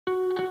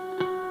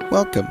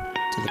Welcome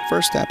to the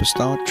First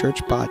Apostolic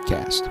Church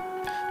Podcast.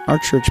 Our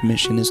church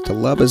mission is to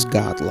love as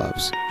God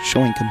loves,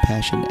 showing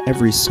compassion to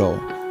every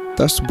soul,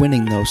 thus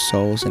winning those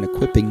souls and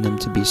equipping them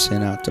to be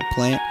sent out to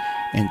plant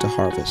and to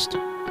harvest.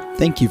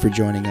 Thank you for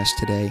joining us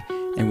today,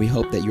 and we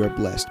hope that you are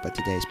blessed by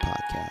today's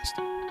podcast.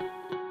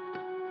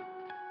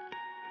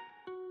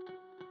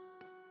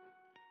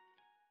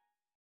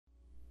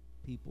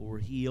 People were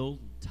healed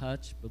and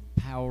touched by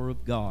the power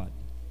of God.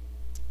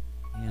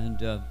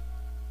 And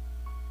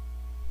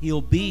He'll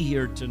be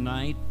here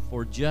tonight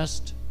for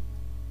just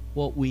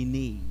what we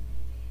need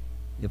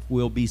if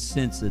we'll be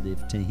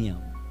sensitive to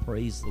Him.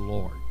 Praise the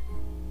Lord.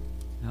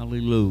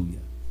 Hallelujah.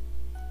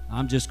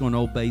 I'm just going to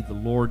obey the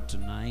Lord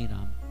tonight.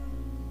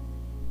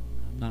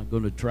 I'm not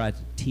going to try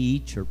to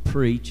teach or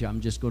preach.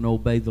 I'm just going to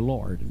obey the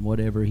Lord and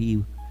whatever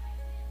He,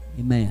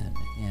 amen.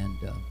 And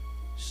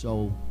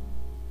so,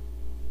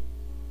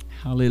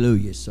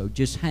 hallelujah. So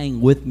just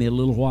hang with me a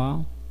little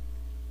while,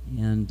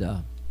 and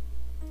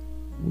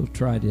we'll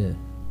try to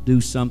do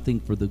something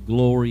for the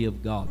glory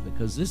of God,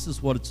 because this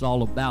is what it's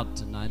all about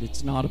tonight.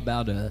 It's not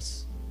about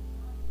us.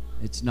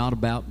 It's not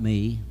about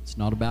me. It's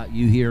not about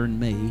you hearing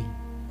me.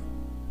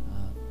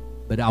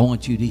 But I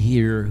want you to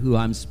hear who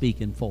I'm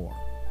speaking for.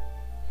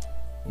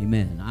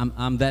 Amen.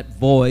 I'm that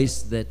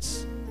voice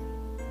that's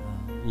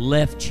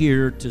left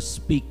here to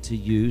speak to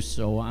you.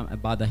 So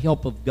by the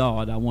help of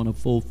God, I want to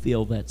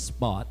fulfill that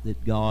spot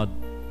that God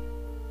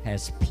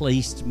has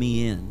placed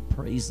me in.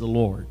 Praise the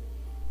Lord.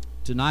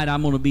 Tonight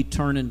I'm going to be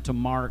turning to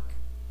Mark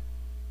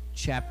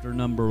chapter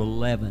number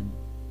 11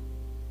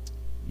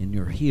 in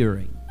your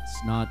hearing.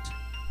 It's not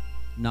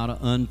an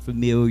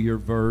unfamiliar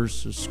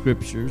verse or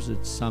scriptures.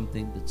 It's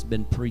something that's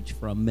been preached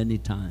from many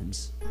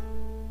times.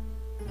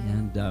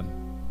 And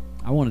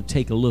I want to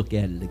take a look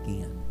at it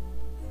again.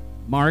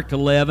 Mark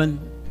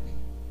 11,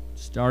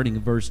 starting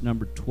at verse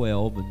number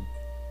 12 and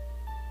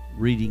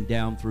reading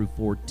down through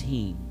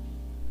 14.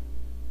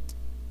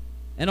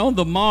 And on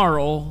the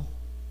morrow,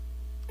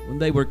 when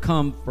they were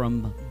come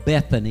from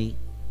Bethany,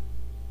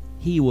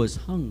 he was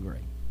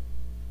hungry.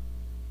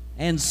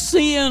 And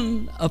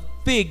seeing a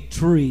fig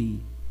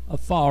tree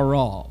afar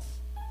off,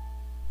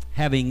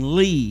 having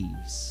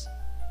leaves,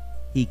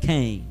 he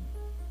came,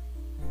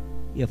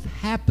 if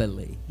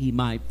happily he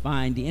might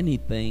find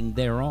anything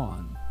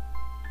thereon.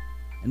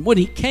 And when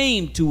he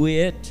came to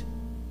it,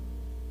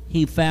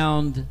 he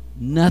found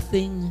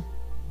nothing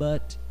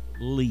but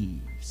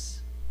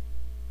leaves,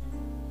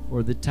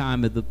 for the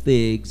time of the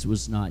figs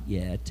was not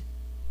yet.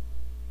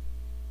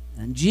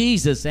 And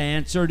Jesus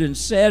answered and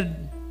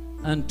said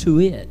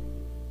unto it.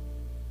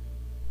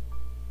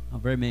 How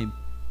very many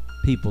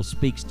people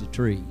speaks to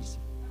trees.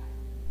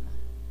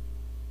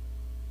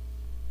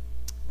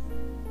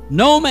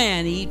 No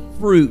man eat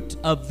fruit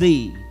of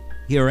thee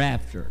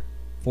hereafter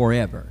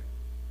forever.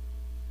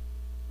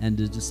 And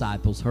the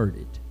disciples heard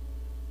it.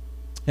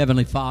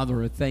 Heavenly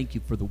Father, I thank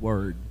you for the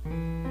word.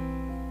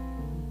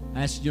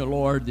 I ask you,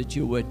 Lord, that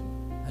you would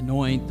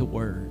anoint the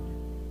word.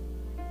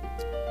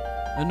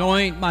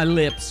 Anoint my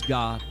lips,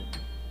 God.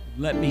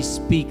 Let me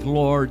speak,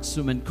 Lord,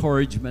 some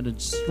encouragement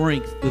and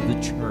strength to the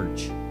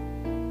church.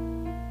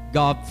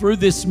 God, through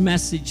this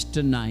message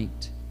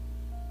tonight,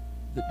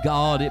 that,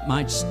 God, it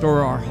might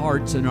stir our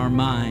hearts and our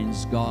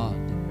minds, God,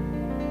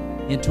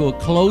 into a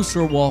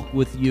closer walk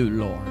with you,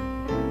 Lord.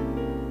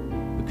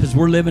 Because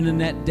we're living in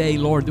that day,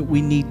 Lord, that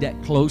we need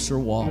that closer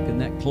walk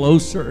and that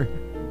closer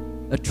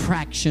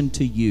attraction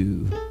to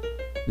you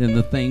than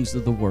the things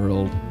of the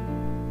world.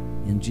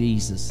 In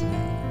Jesus'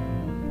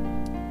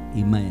 name,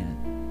 amen.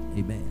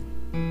 Amen.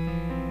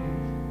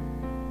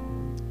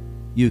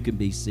 You can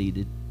be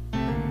seated.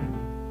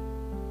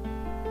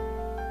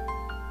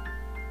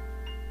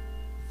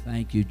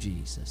 Thank you,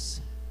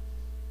 Jesus.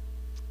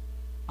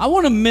 I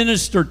want to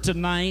minister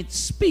tonight,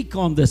 speak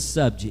on this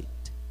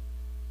subject: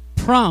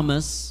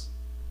 promise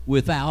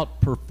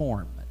without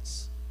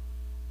performance.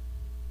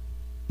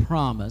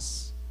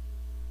 Promise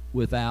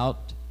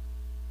without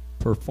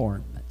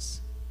performance.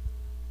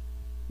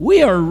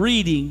 We are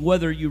reading,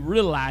 whether you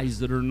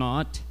realize it or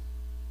not,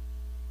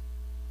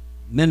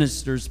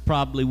 ministers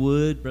probably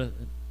would, but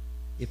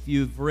if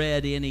you've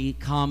read any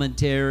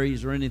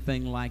commentaries or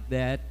anything like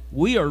that,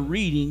 we are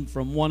reading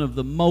from one of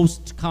the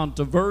most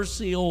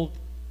controversial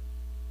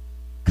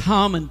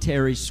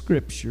commentary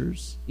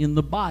scriptures in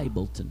the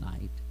Bible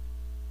tonight.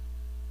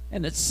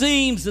 And it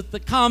seems that the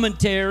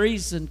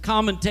commentaries and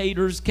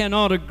commentators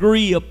cannot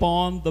agree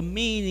upon the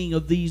meaning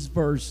of these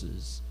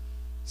verses.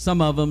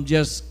 Some of them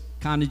just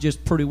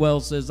pretty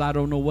well says, I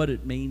don't know what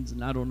it means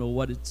and I don't know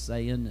what it's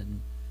saying.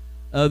 And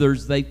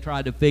others, they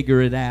try to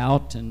figure it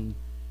out. And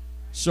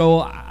so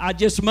I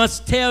just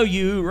must tell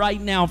you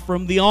right now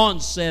from the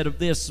onset of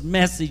this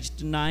message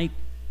tonight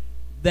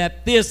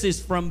that this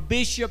is from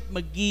Bishop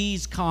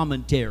McGee's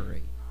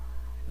commentary.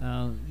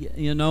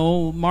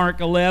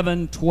 Mark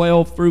 11,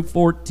 12 through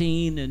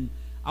 14, and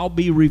I'll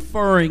be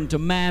referring to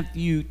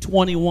Matthew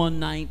 21,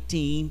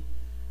 19.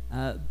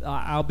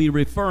 I'll be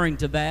referring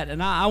to that,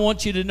 and I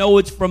want you to know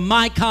it's from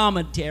my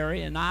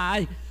commentary, and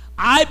I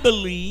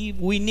believe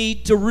we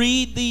need to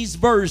read these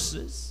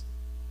verses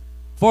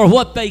for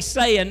what they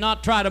say and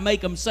not try to make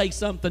them say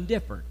something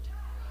different.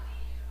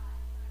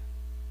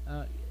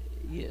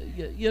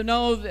 You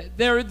know,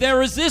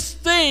 there is this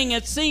thing,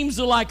 it seems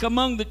like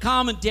among the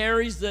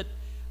commentaries, that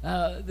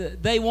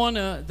they want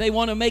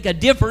to make a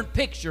different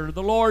picture.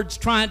 The Lord's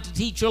trying to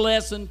teach a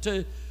lesson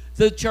to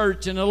the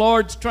church, and the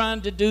Lord's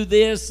trying to do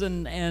this,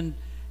 and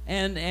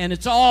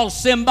it's all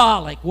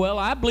symbolic. Well,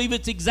 I believe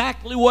it's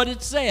exactly what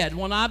it said.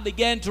 When I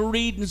began to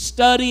read and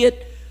study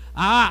it,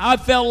 I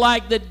felt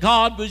like that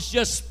God was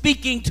just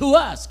speaking to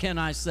us, can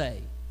I say,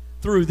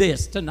 through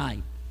this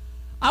tonight.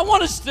 I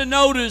want us to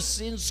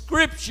notice in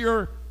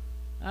Scripture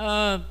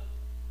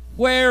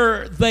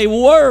where they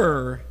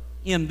were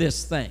in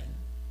this thing.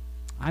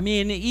 I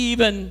mean,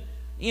 even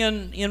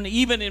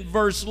in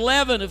verse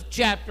 11 of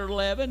chapter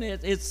 11,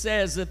 it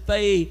says that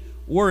they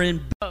were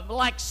in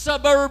like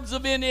suburbs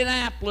of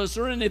Indianapolis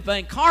or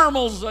anything.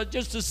 Carmel's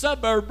just a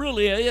suburb,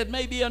 really. It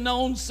may be a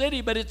known city,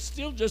 but it's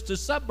still just a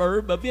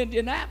suburb of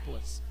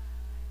Indianapolis.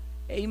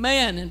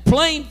 Amen. And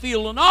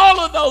Plainfield and all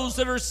of those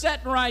that are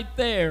sitting right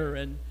there,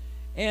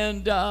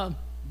 and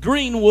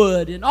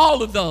Greenwood and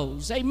all of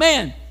those.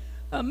 Amen.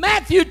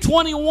 Matthew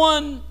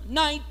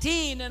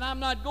 21:19, and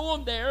I'm not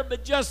going there,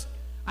 but just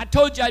I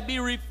told you I'd be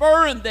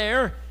referring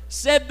there,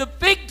 said the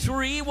fig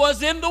tree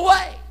was in the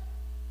way.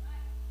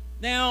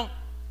 Now,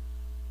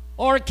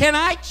 or can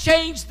I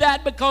change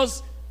that,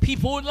 because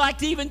people would like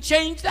to even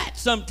change that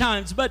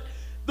sometimes, but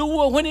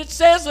when it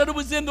says that it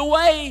was in the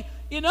way,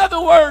 in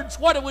other words,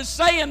 what it was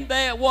saying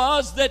there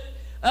was that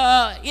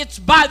it's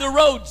by the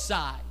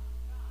roadside.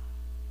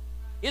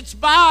 It's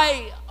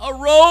by a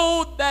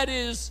road that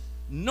is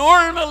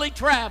normally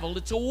traveled.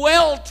 It's a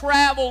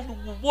well-traveled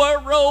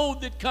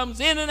road that comes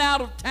in and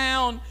out of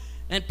town,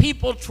 and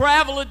people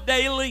travel it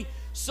daily.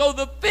 So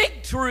the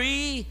fig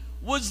tree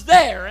was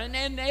there. And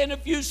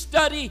if you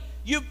study,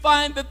 you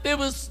find that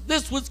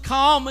this was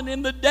common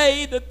in the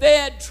day, that they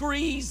had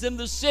trees in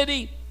the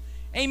city.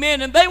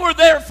 Amen. And they were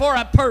there for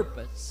a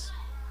purpose.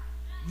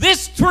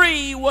 This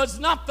tree was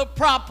not the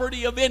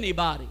property of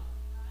anybody,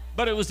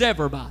 but it was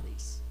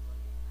everybody's.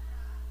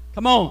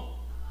 Come on.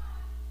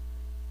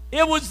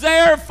 It was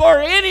there for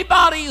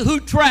anybody who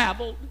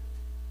traveled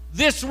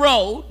this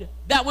road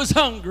that was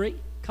hungry.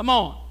 Come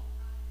on.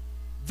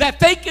 That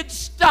they could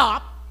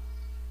stop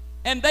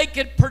and they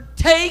could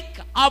partake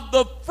of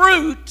the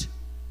fruit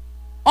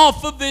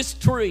off of this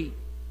tree.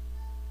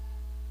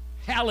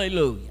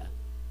 Hallelujah.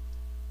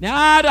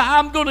 Now,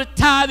 I'm going to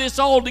tie this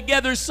all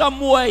together some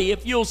way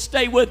if you'll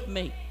stay with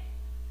me.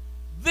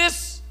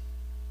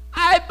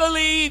 I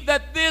believe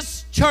that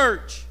this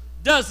church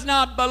does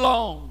not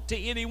belong to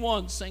any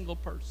one single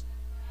person.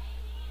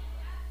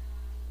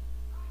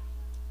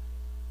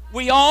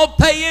 We all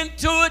pay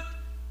into it.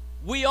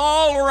 We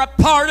all are a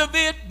part of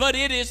it, but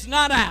it is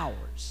not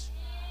ours.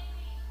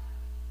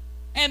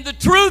 And the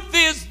truth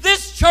is,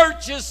 this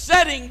church is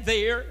sitting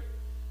there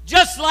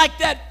just like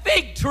that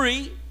fig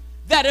tree,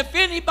 that if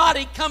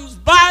anybody comes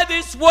by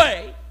this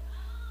way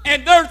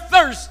and they're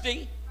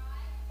thirsty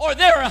or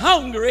they're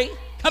hungry,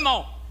 come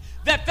on,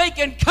 that they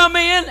can come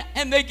in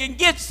and they can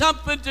get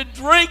something to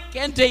drink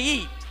and to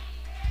eat.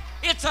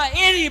 It's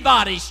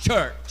anybody's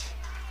church.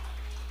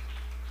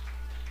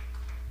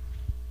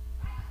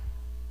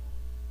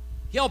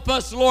 Help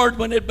us, Lord,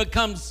 when it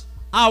becomes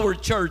our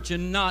church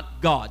and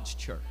not God's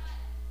church.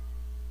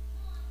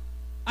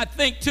 I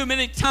think too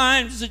many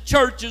times the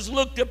church is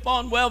looked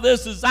upon, well,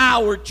 this is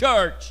our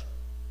church.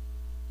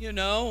 You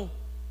know,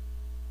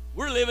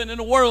 we're living in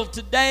a world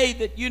today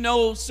that, you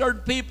know,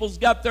 certain people's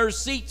got their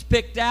seats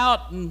picked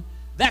out, and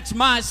that's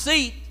my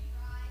seat.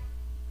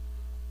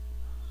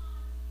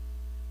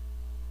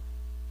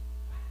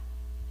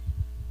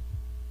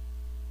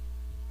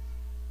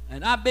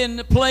 And I've been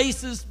to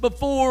places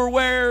before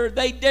where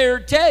they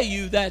dare tell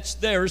you that's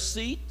their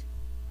seat.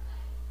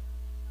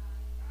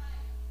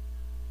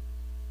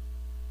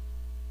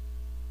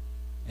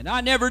 And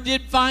I never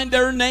did find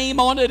their name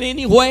on it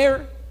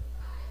anywhere.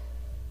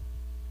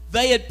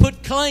 They had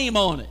put claim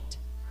on it.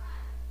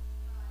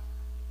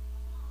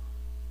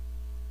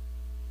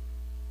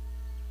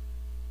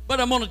 But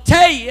I'm going to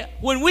tell you,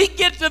 when we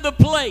get to the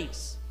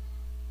place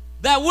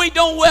that we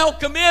don't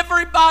welcome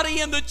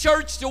everybody in the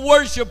church to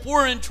worship,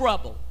 we're in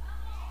trouble.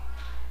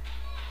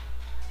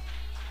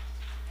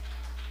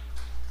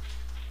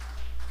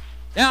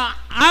 Now,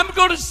 I'm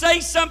going to say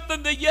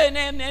something to you,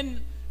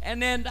 and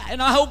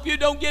I hope you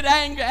don't get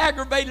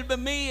aggravated by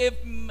me.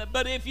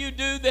 But if you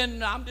do,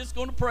 then I'm just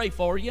going to pray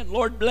for you, and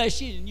Lord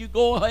bless you, and you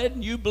go ahead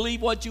and you believe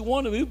what you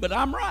want to do, but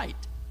I'm right.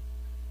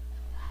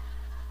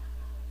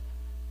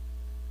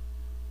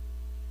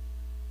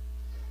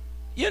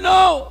 You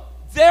know,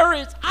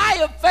 I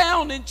have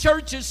found in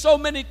churches so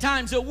many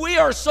times that we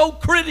are so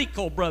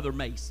critical, Brother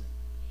Mason.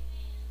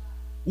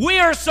 We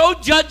are so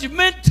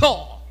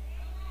judgmental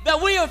that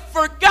we have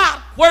forgot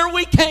where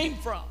we came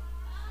from.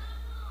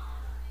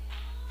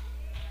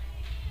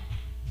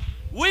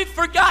 We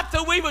forgot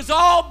that we was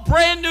all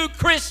brand new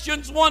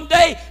Christians one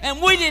day,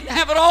 and we didn't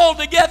have it all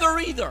together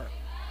either.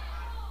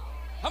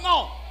 Come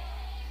on.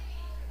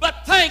 But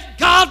thank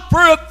God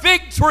for a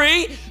fig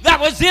tree that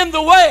was in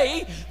the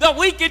way that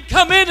we could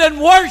come in and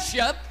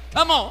worship.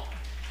 Come on.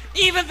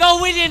 Even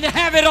though we didn't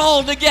have it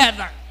all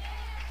together.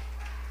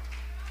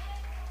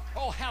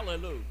 Oh,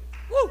 hallelujah.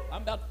 Woo,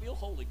 I'm about to feel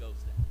Holy Ghost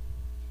now.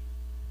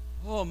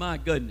 Oh, my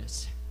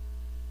goodness.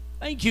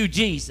 Thank you,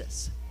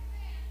 Jesus.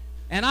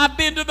 And I've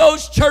been to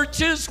those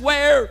churches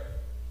where,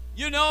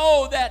 you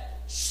know, that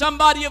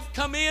somebody have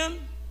come in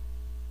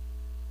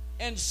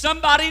and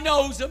somebody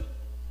knows them.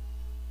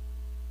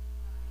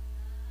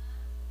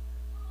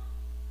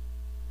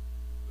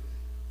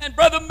 And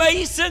Brother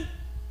Mason,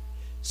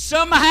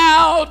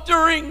 somehow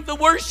during the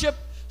worship,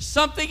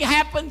 something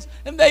happens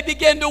and they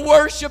begin to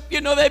worship.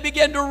 You know, they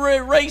begin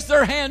to raise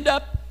their hand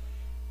up.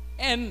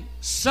 And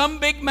some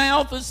big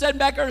mouth is sitting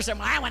back there and saying,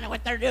 well, I wonder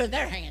what they're doing with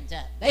their hands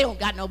up. They don't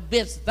got no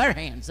business with their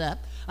hands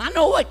up. I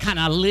know what kind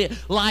of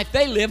life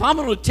they live. I'm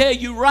going to tell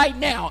you right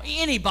now,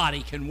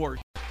 anybody can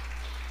worship.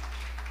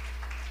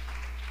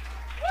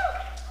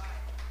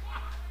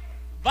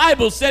 The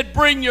Bible said,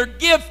 bring your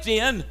gift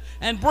in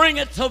and bring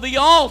it to the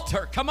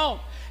altar. Come on.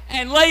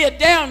 And lay it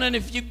down. And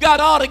if you've got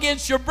aught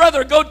against your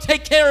brother, go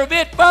take care of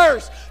it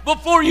first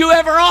before you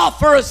ever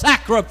offer a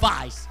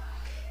sacrifice.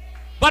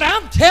 But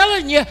I'm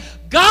telling you,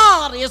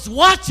 God is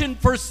watching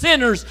for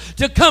sinners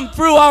to come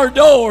through our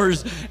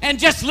doors and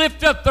just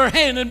lift up their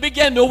hand and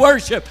begin to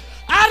worship.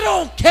 I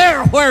don't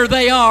care where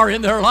they are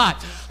in their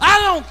life. I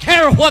don't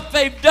care what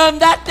they've done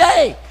that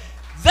day.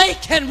 They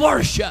can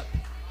worship.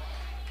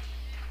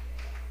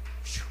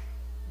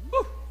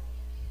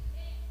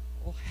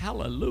 Oh,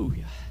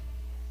 hallelujah.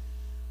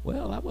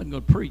 Well, I wasn't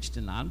going to preach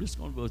tonight. It's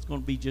going to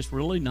be just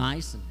really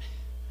nice. And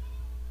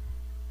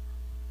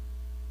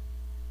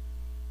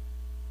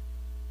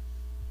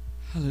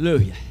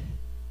hallelujah.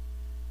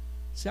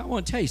 See, I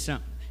want to tell you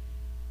something.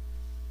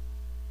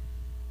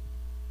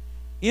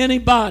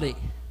 Anybody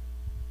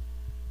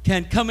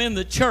can come in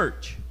the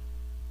church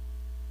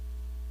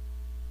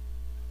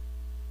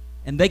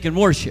and they can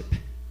worship,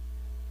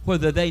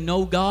 whether they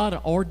know God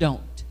or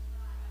don't.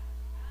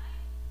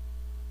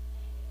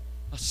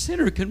 A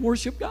sinner can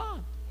worship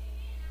God.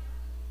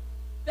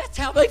 That's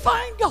how they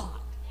find God.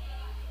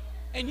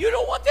 And you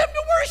don't want them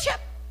to worship.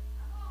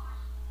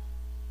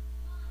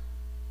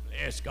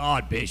 Bless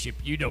God, Bishop.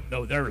 You don't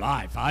know their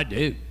life. I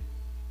do.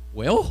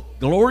 Well,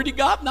 glory to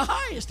God in the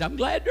highest. I'm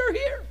glad they're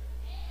here.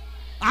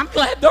 I'm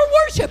glad they're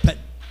worshiping.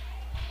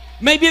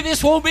 Maybe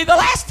this won't be the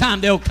last time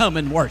they'll come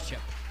and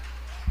worship.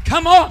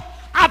 Come on.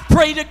 I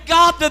pray to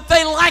God that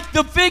they like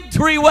the fig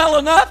tree well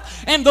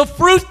enough and the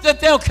fruit that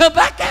they'll come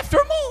back after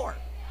more.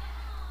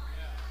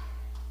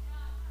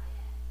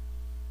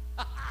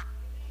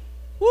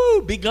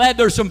 Woo, be glad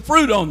there's some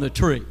fruit on the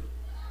tree.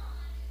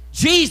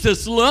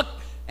 Jesus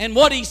looked, and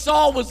what he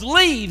saw was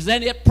leaves,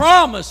 and it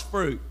promised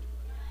fruit.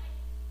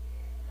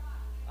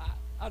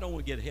 I don't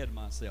want to get ahead of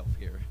myself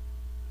here.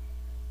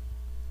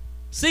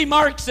 See,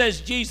 Mark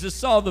says Jesus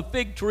saw the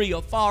fig tree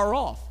afar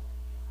off.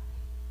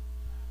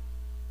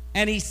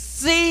 And he's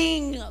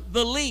seeing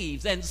the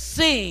leaves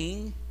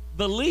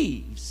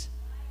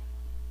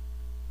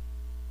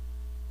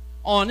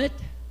on it.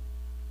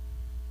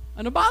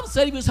 And the Bible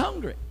said he was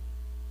hungry.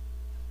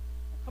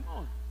 Come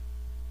on.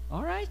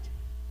 All right.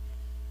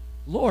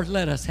 Lord,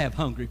 let us have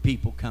hungry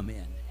people come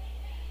in.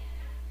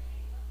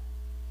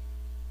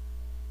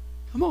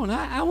 Come on,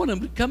 I want them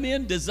to come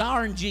in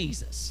desiring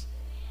Jesus.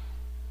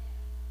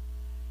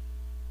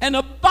 And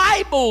the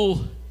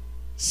Bible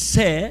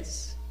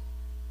says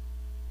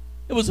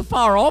it was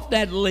afar off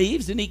that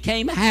leaves, and he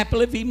came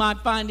happily if he might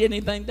find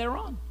anything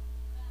thereon.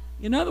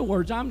 In other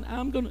words,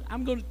 I'm going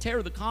to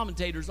tear the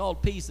commentators all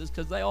to pieces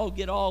because they all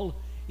get all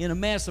in a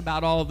mess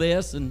about all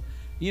this. And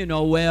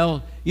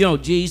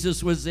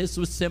Jesus was, this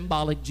was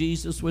symbolic.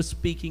 Jesus was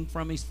speaking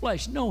from his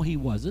flesh. No, he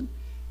wasn't.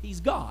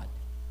 He's God.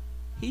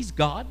 He's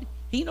God.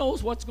 He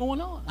knows what's going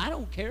on. I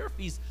don't care if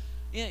he's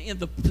in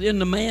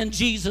the man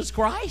Jesus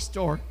Christ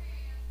or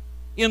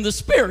in the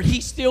Spirit.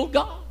 He's still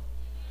God.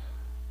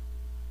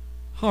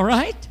 All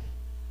right?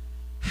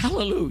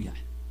 Hallelujah.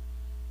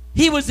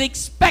 He was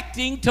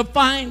expecting to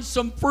find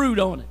some fruit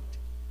on it.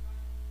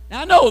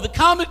 Now, I know the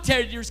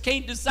commentators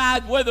can't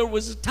decide whether it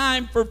was a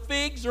time for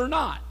figs or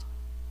not.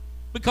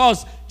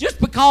 Just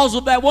because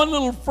of that one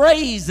little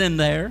phrase in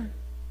there,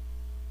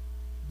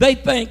 they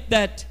think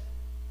that,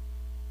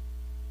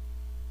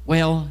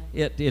 well,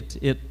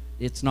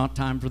 it's not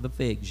time for the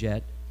figs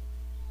yet.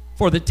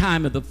 For the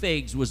time of the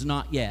figs was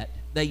not yet.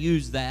 They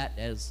used that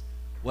as,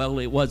 well,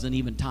 it wasn't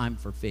even time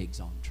for figs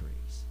on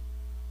trees.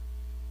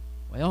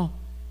 Well,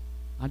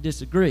 I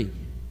disagree.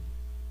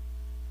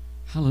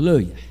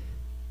 Hallelujah.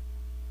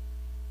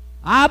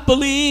 I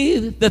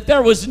believe that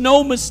there was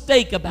no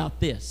mistake about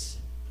this.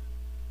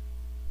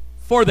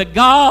 For the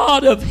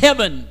God of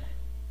heaven,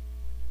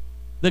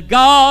 the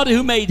God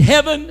who made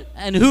heaven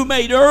and who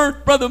made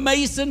earth, Brother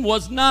Mason,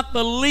 was not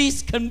the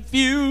least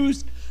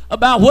confused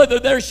about whether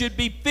there should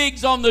be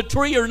figs on the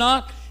tree or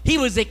not. He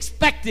was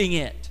expecting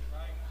it.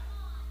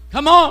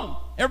 Come on.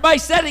 Everybody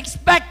said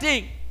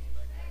expecting.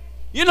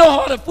 You know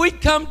what? If we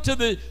come to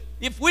the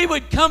If we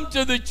would come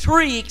to the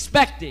tree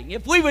expecting,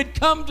 if we would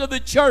come to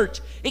the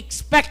church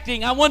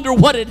expecting, I wonder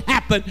what had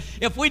happened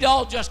if we'd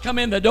all just come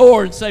in the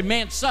door and say,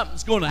 man,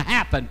 something's going to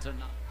happen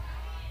tonight.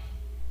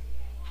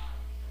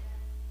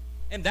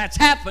 And that's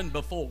happened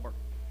before.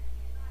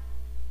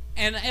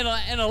 And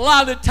a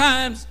lot of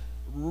times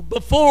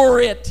before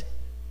it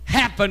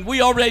happened,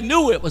 we already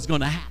knew it was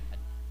going to happen.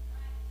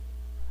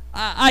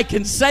 I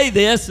can say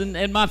this,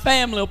 and my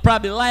family will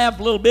probably laugh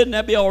a little bit, and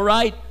that'll be all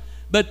right.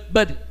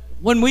 But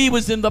when we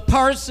was in the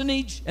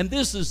parsonage, and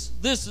this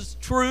is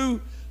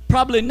true,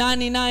 probably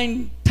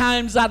 99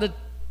 times out of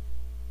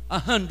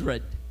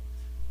 100,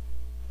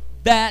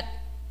 that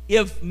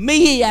if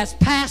me as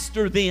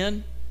pastor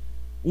then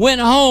went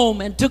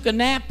home and took a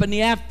nap in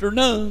the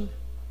afternoon,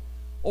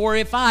 or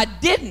if I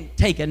didn't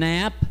take a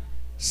nap,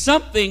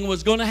 something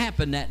was going to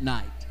happen that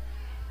night.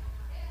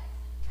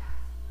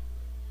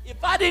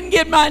 If I didn't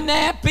get my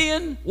nap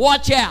in,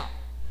 watch out.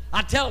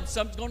 I tell them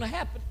something's going to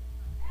happen.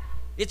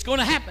 It's going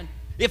to happen.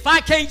 If I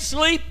can't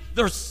sleep,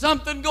 there's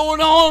something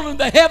going on in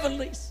the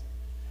heavenlies.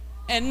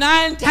 And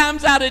 9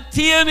 times out of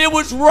 10, it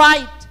was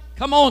right.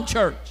 Come on,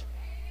 church.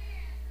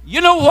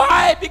 You know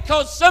why?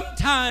 Because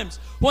sometimes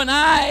when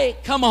I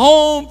come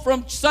home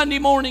from Sunday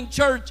morning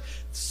church,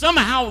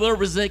 somehow there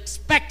was an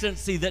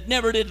expectancy that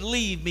never did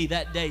leave me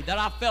that day, that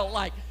I felt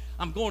like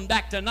I'm going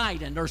back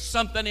tonight and there's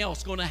something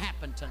else going to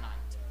happen tonight.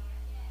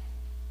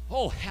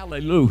 Oh,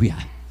 hallelujah.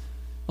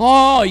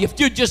 Oh, if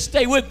you'd just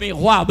stay with me a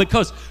while,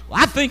 because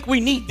I think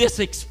we need this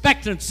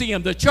expectancy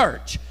in the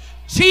church.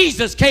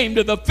 Jesus came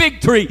to the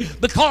fig tree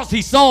because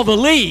he saw the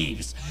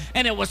leaves,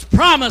 and it was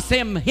promised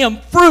him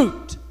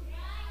fruit.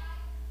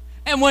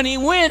 And when he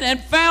went and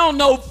found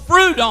no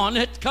fruit on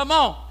it, come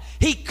on,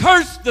 he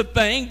cursed the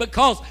thing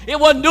because it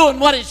wasn't doing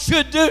what it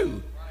should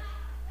do.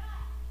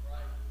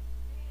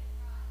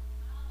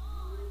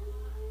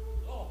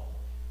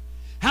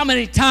 How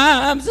many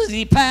times has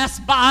he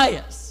passed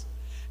by us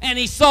and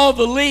he saw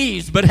the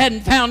leaves but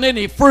hadn't found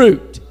any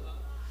fruit?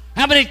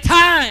 How many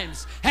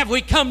times have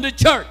we come to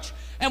church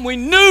and we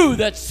knew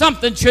that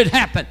something should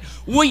happen?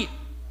 We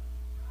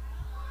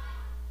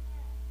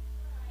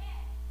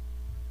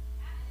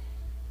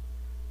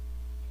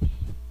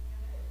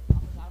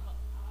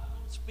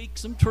speak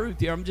some truth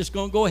here. I'm just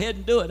going to go ahead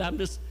and do it. I'm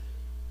just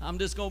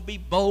going to be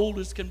bold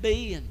as can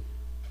be, and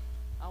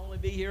I'll only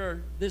be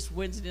here this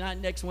Wednesday night,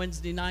 next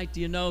Wednesday night,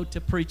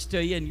 to preach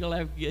to you, and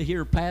you'll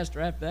hear a pastor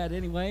after that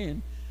anyway,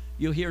 and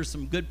you'll hear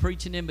some good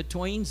preaching in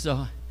between.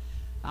 So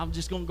I'm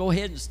just going to go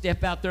ahead and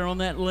step out there on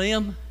that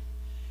limb.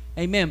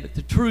 Amen. But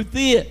the truth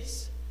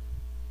is,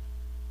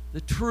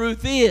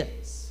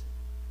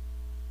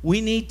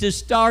 we need to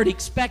start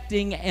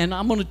expecting, and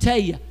I'm going to tell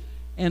you,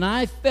 and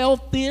I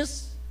felt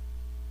this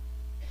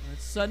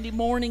Sunday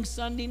morning,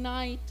 Sunday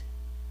night.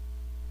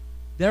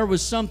 There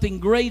was something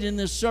great in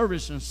this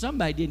service, and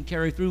somebody didn't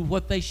carry through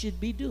what they should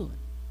be doing.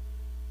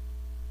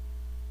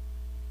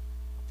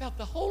 I felt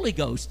the Holy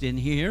Ghost in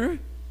here.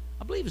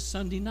 I believe it's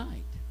Sunday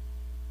night.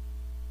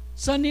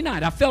 Sunday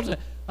night. I felt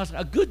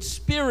a good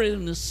spirit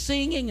in the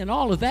singing and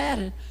all of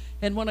that.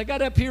 And when I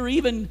got up here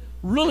even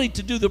really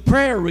to do the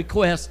prayer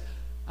request,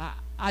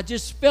 I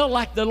just felt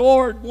like the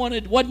Lord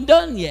wasn't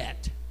done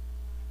yet.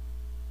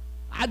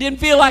 I didn't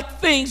feel like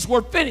things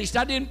were finished.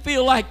 I didn't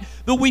feel like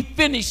that we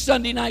finished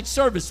Sunday night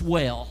service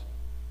well.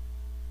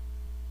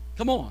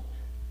 Come on.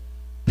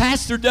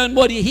 Pastor done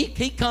what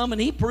he come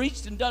and he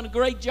preached and done a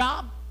great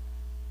job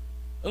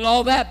and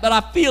all that. But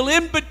I feel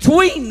in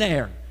between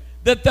there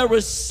that there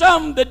was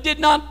some that did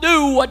not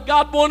do what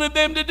God wanted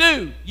them to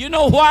do. You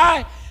know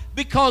why?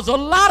 Because a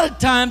lot of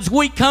times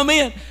we come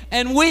in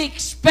and we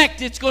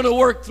expect it's going to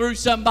work through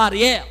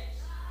somebody else.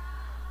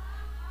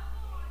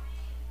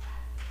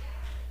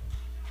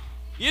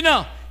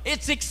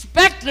 It's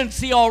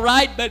expectancy, all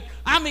right, but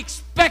I'm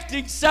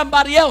expecting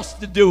somebody else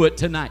to do it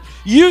tonight.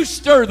 You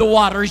stir the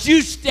waters.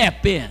 You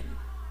step in.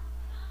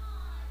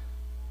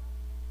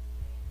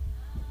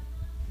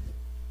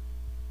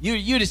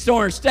 You just don't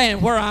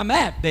understand where I'm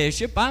at,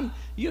 Bishop. I've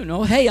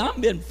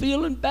been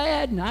feeling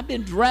bad, and I've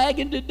been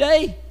dragging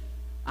today.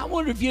 I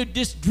wonder if you'd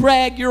just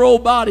drag your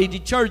old body to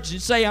church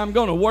and say, I'm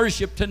going to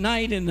worship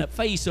tonight in the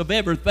face of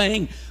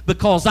everything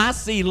because I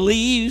see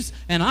leaves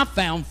and I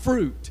found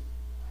fruit.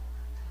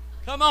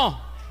 Come on.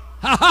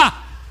 Ha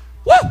ha.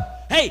 Woo.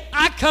 Hey,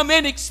 I come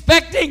in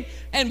expecting,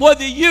 and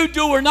whether you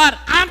do or not,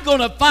 I'm going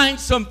to find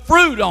some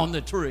fruit on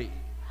the tree.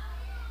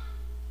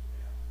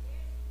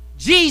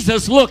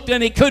 Jesus looked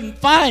and he couldn't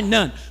find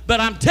none.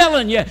 But I'm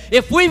telling you,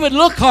 if we would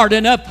look hard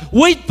enough,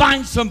 we'd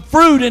find some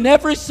fruit in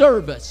every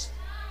service.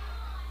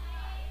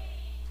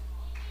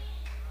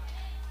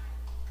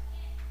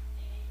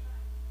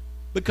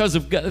 Because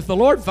if the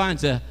Lord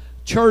finds a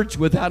church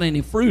without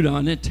any fruit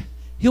on it,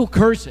 he'll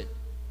curse it.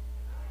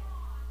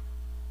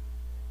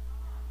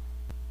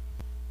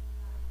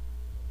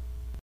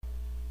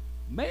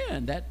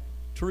 Man, that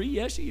tree,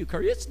 yes,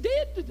 it's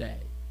dead today.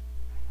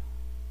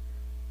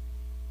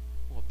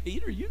 Well,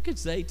 Peter, you could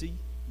say to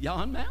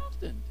yon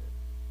mountain,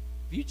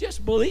 if you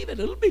just believe it,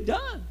 it'll be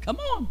done. Come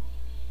on.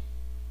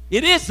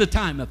 It is the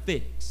time of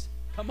figs.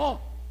 Come on.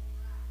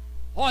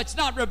 Oh, it's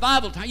not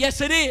revival time.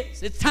 Yes, it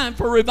is. It's time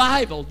for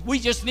revival. We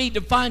just need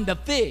to find the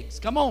figs.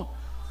 Come on.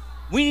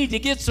 We need to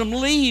get some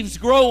leaves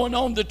growing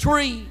on the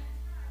tree.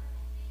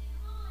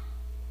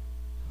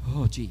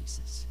 Oh,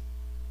 Jesus.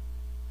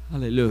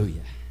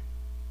 Hallelujah.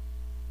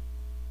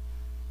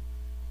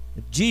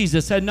 If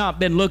Jesus had not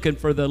been looking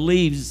for the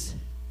leaves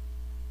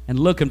and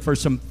looking for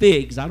some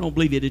figs, I don't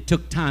believe it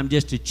took time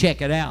just to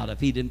check it out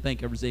if he didn't think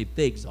there was any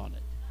figs on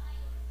it.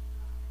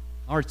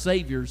 Our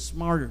Savior's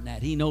smarter than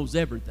that. He knows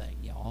everything,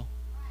 y'all.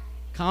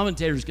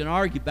 Commentators can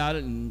argue about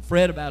it and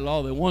fret about it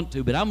all they want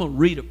to, but I'm going to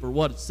read it for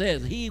what it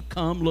says. He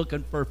come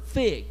looking for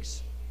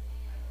figs.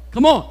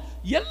 Come on.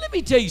 Yeah, let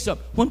me tell you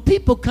something. When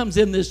people comes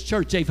in this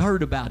church, they've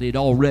heard about it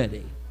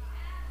already.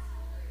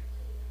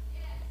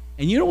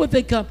 And you know what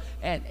they come,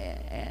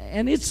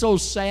 and it's so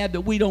sad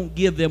that we don't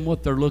give them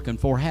what they're looking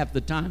for half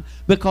the time,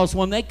 because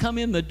when they come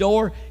in the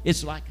door,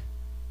 it's like,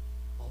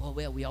 oh,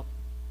 well, we all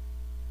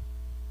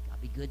got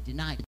to be good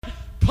tonight.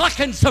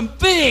 Plucking some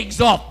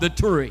figs off the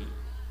tree.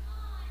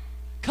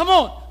 Come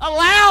on,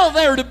 allow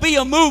there to be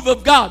a move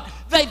of God.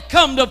 They've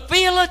come to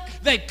feel it,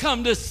 they've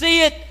come to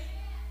see it,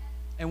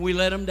 and we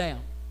let them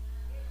down.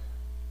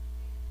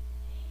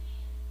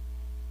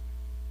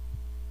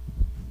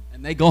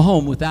 And they go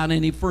home without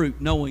any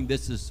fruit, knowing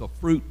this is a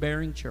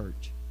fruit-bearing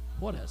church.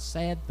 What a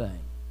sad thing.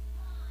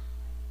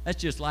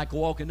 That's just like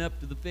walking up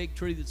to the fig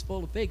tree that's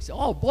full of figs.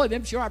 Oh, boy,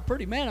 them sure are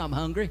pretty, man, I'm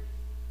hungry.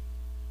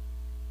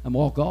 And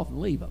walk off and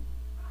leave them.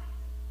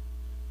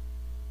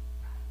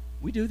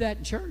 We do that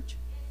in church.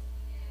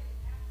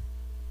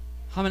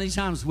 How many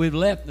times we've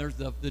left and there's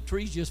the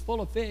tree's just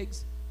full of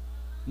figs.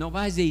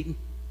 Nobody's eating.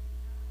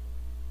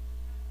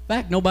 In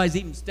fact, nobody's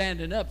even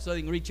standing up so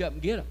they can reach up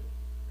and get them.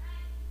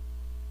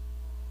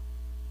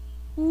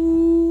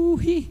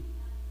 Ooh-hee.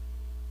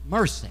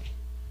 Mercy.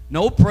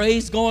 No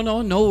praise going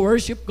on, no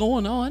worship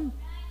going on.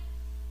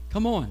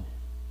 Come on.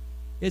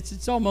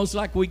 It's almost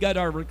like we got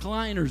our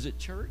recliners at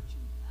church.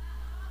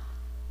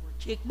 We're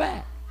kicked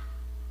back.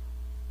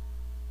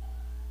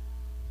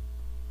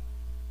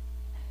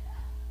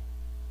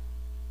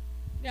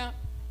 Now,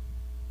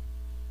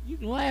 you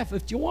can laugh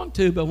if you want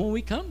to, but when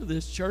we come to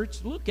this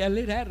church, look at it,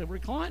 it had a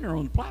recliner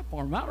on the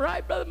platform. Am I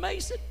right, Brother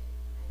Mason?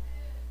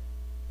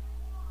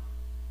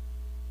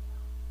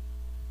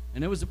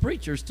 And it was the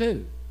preachers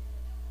too.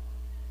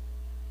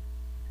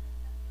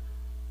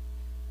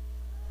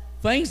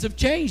 Things have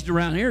changed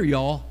around here,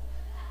 y'all.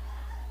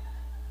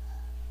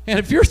 And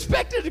if you're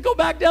expected to go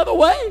back the other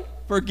way,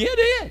 forget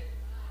it.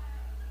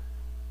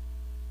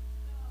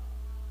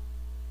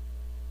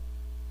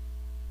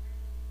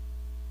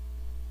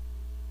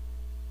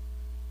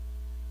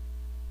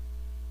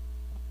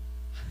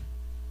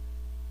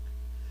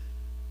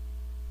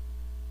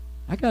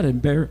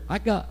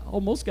 I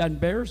almost got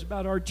embarrassed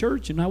about our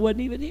church, and I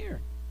wasn't even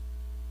here.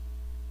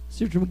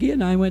 Sister McGee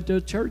and I went to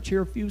a church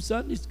here a few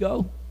Sundays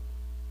ago,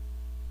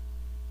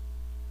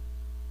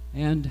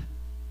 and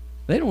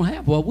they don't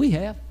have what we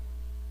have.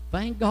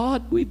 Thank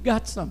God we've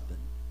got something.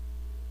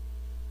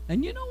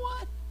 And you know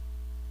what?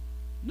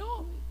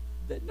 No,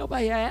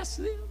 nobody asked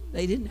them.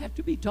 They didn't have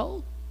to be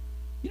told.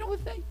 You know what?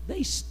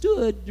 They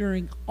stood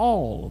during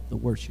all of the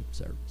worship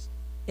service.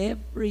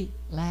 Every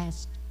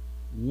last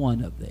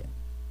one of them.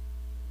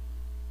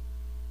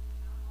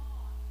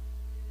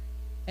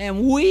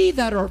 And we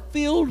that are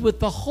filled with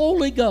the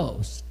Holy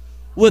Ghost,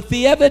 with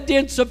the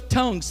evidence of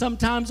tongues,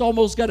 sometimes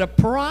almost got to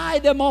pry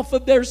them off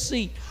of their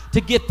seat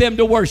to get them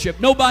to worship.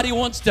 Nobody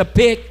wants to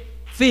pick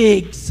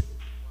figs.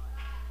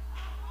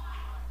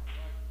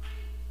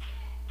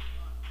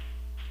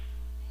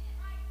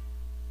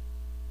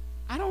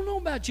 I don't know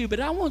about you, but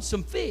I want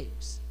some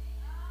figs.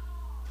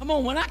 Come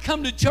on, when I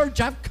come to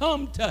church, I've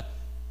come to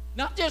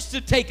not just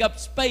to take up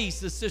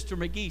space, as Sister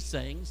McGee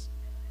sings.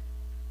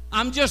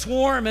 I'm just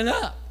warming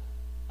up.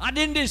 I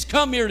didn't just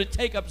come here to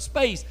take up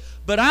space,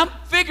 but I'm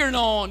figuring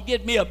on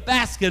getting me a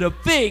basket of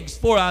figs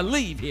before I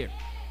leave here.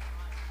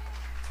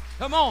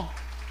 Come on.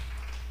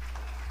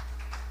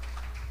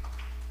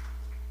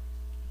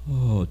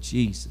 Oh,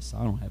 Jesus,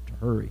 I don't have to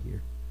hurry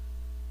here.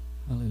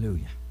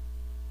 Hallelujah.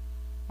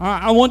 All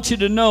right, I want you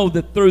to know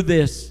that through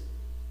this,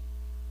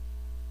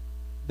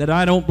 that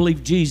I don't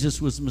believe Jesus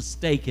was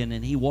mistaken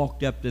and he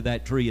walked up to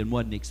that tree and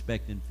wasn't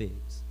expecting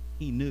figs.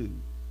 He knew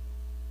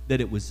that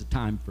it was a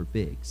time for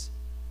figs.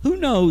 Who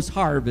knows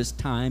harvest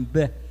time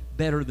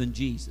better than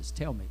Jesus?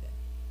 Tell me that.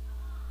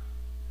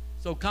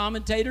 So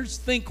commentators,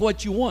 think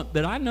what you want,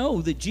 but I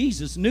know that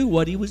Jesus knew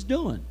what he was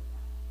doing.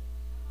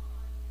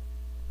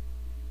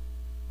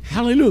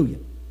 Hallelujah.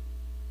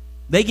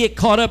 They get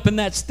caught up in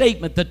that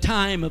statement, the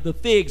time of the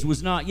figs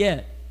was not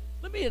yet.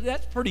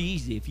 That's pretty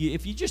easy.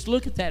 If you just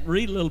look at that and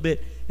read a little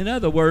bit. In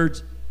other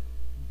words,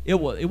 it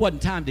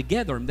wasn't time to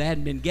gather them. They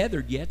hadn't been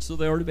gathered yet, so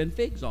there already been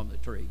figs on the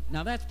tree.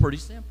 Now that's pretty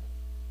simple.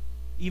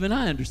 Even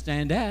I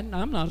understand that, and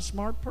I'm not a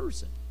smart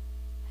person.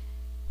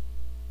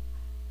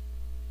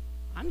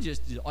 I'm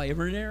just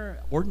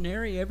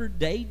ordinary,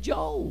 everyday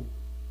Joe.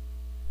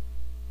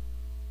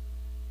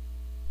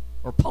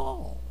 Or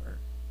Paul.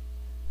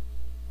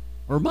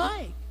 Or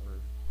Mike.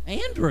 Or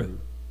Andrew.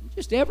 I'm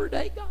just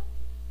everyday guy.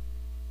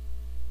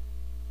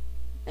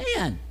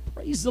 Man,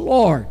 praise the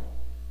Lord.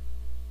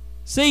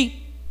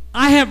 See,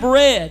 I have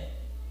read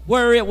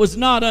where it was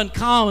not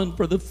uncommon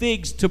for the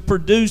figs to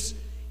produce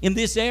in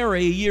this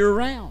area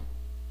year-round.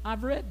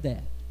 I've read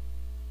that.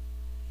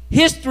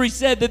 History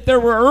said that there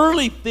were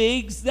early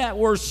figs that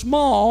were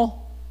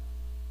small,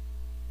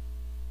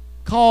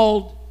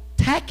 called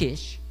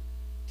Taksh,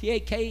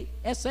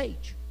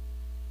 Taksh.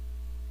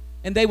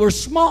 And they were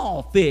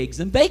small figs,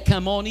 and they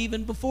come on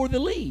even before the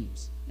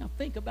leaves. Now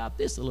think about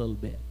this a little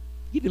bit.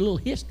 Give you a little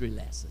history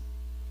lesson.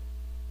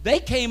 They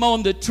came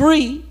on the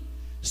tree,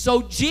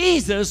 so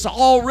Jesus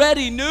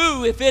already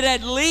knew if it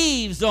had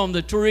leaves on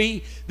the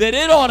tree that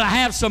it ought to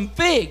have some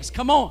figs.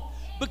 Come on.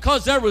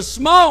 Because there were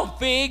small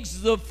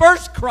figs. The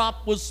first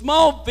crop was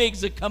small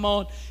figs that come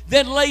on.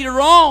 Then later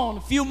on,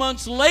 a few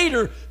months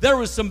later, there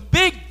was some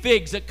big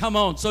figs that come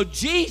on. So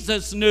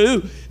Jesus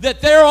knew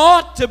that there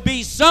ought to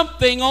be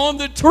something on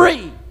the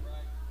tree.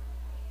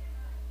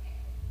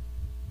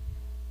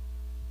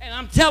 And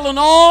I'm telling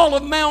all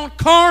of Mount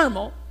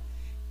Carmel,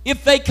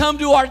 if they come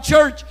to our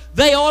church,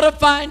 they ought to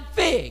find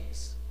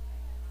figs.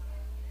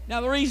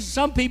 Now, the reason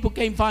some people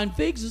can't find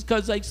figs is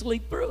because they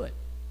sleep through it.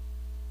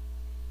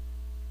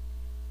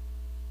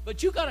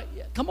 But you got to,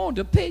 come on,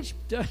 to pick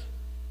the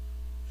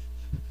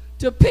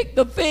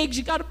figs,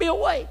 you got to be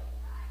awake.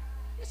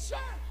 Yes, sir.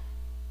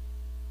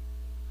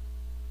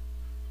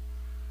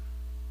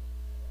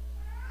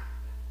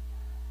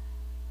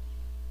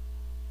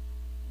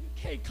 You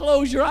can't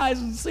close your eyes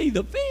and see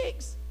the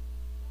figs.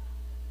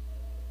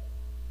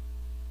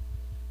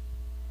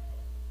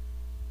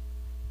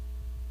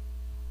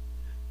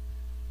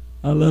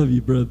 I love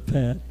you, Brother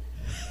Pat.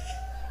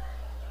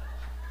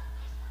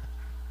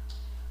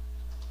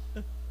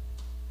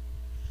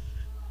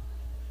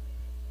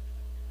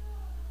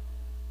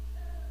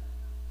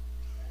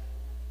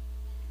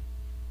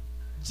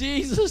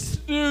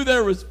 Jesus knew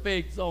there was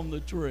figs on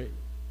the tree.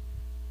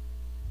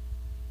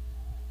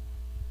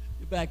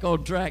 You're back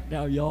on track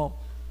now, y'all.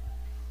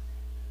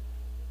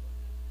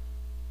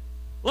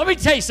 Let me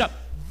tell you something.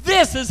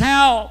 This is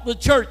how the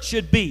church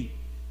should be.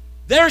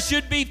 There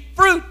should be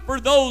fruit for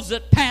those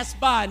that pass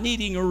by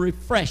needing a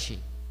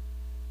refreshing.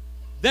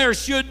 There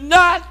should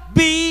not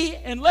be,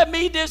 and let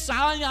me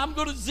decide, I'm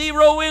going to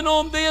zero in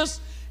on this,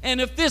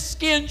 and if this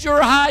skins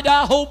your hide,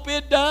 I hope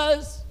it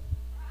does.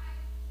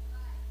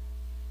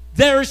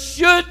 There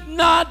should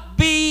not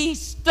be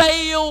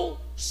stale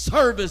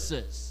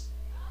services.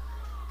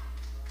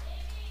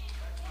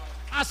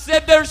 I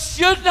said there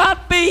should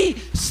not be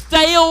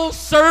stale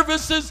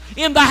services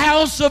in the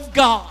house of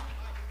God.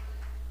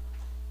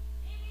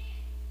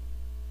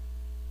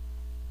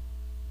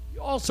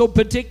 You're also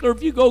particular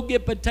if you go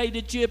get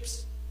potato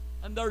chips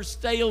and they're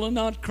stale and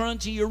not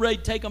crunchy, you're ready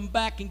to take them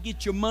back and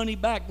get your money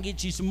back and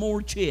get you some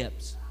more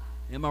chips.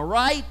 Am I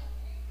right?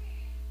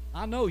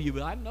 I know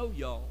you. I know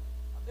y'all.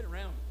 I've been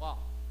around a while.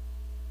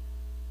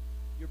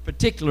 You're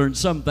particular in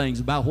some things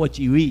about what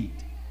you eat.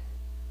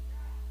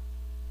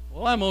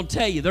 Well, I'm going to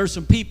tell you, there's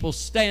some people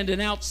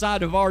standing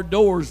outside of our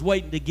doors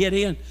waiting to get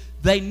in.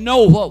 They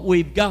know what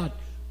we've got,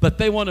 but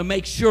they want to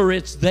make sure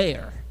it's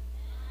there.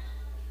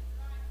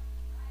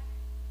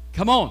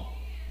 Come on.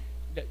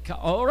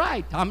 All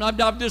right. I'm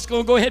just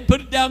going to go ahead and put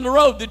it down the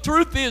road. The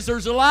truth is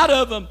there's a lot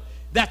of them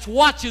that's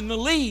watching the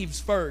leaves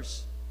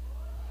first.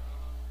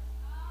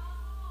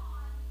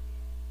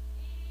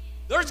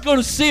 They're going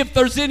to see if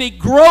there's any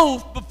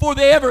growth before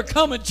they ever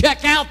come and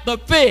check out the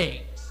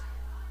figs.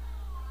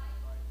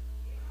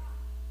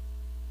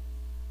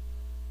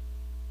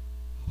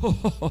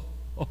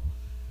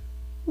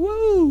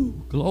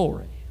 Woo,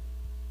 glory.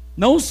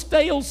 No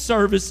stale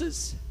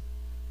services.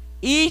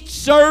 Each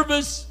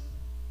service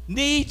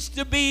needs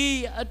to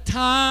be a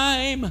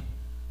time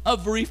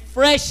of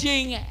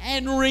refreshing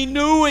and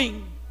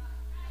renewing.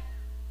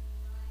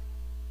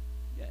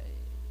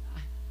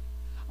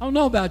 I don't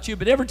know about you,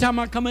 but every time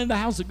I come in the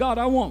house of God,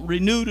 I want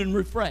renewed and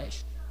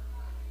refreshed.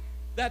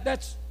 I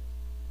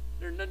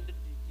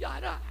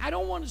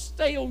don't want to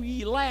stale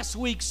last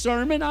week's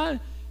sermon. I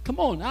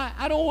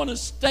don't want to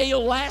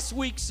stale last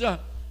week's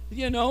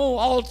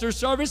altar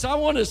service. I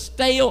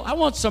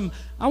want some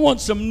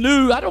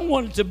new. I don't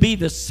want it to be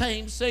the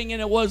same thing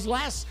and it was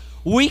last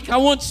week. I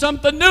want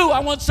something new.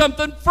 I want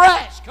something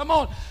fresh. Come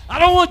on. I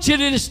don't want you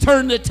to just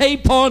turn the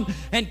tape on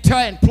and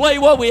try and play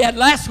what we had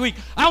last week.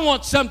 I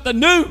want something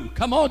new.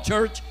 Come on,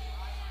 church.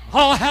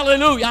 Oh,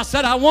 hallelujah. I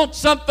said I want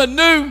something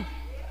new.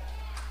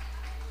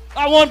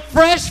 I want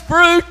fresh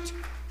fruit.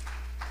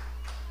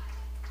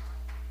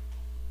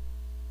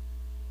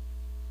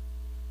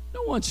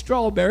 Don't want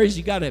strawberries.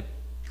 You got to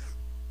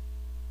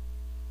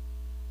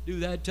do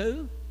that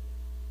too.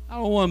 I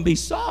don't want them to be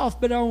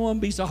soft, but I don't want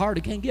them to be so hard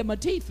I can't get my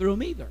teeth through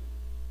them either.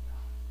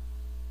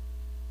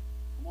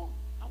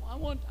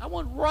 I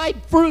want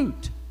ripe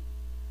fruit.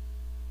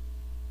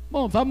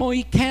 Come on, if I'm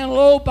going to eat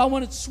cantaloupe, I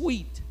want it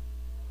sweet.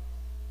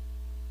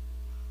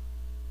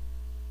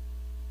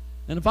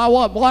 And if I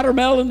want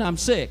watermelon, I'm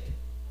sick.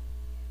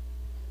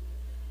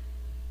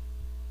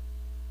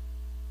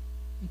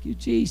 Thank you,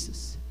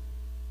 Jesus.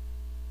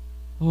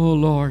 Oh,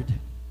 Lord.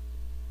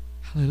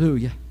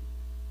 Hallelujah.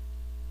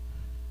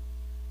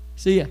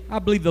 See, I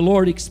believe the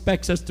Lord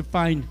expects us to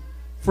find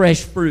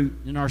fresh fruit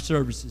in our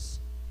services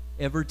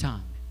every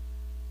time.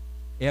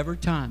 Every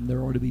time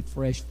there ought to be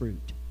fresh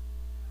fruit.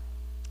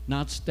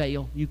 Not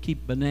stale. You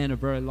keep banana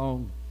very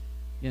long,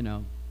 you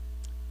know,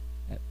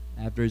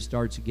 after it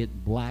starts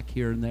getting black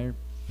here and there,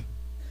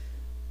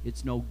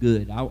 it's no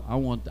good. I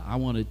want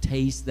to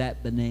taste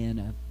that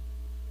banana.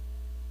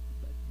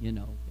 But, you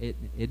know,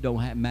 it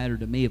don't matter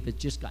to me if it's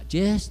just got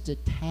just a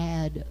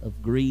tad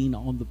of green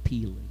on the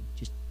peeling.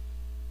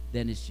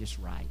 Then it's just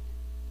right.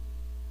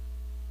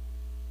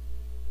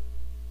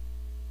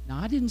 Now,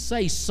 I didn't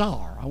say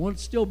sour. I want it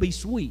to still be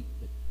sweet.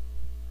 But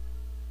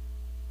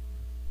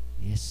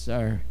yes,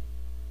 sir.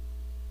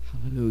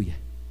 Hallelujah.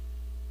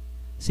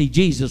 See,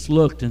 Jesus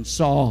looked and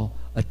saw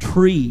a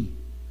tree,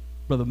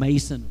 Brother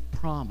Mason, of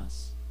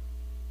promise.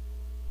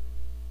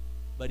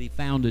 But he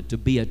found it to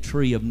be a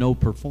tree of no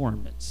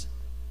performance.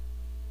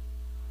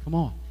 Come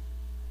on.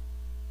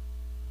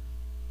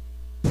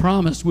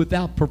 Promise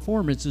without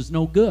performance is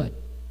no good.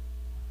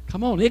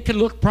 Come on, it can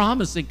look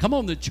promising. Come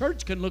on, the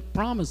church can look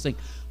promising.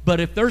 But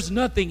if there's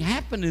nothing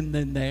happening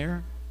in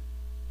there,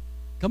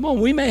 come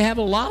on, we may have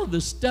a lot of the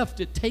stuff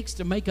it takes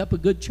to make up a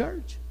good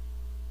church.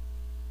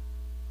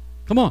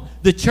 Come on,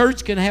 the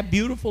church can have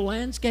beautiful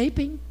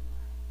landscaping,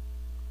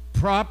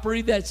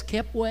 property that's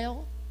kept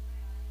well,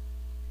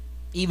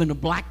 even a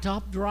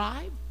blacktop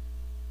drive.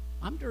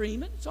 I'm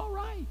dreaming. It's all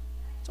right.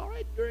 It's all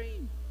right to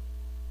dream.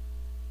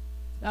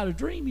 Without a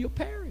dream, you'll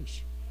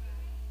perish.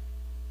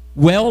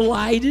 Well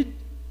lighted.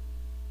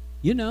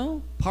 You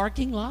know,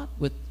 parking lot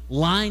with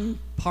lined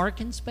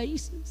parking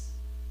spaces.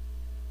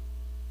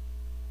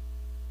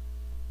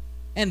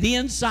 And the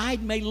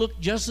inside may look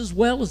just as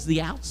well as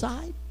the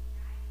outside.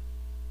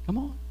 Come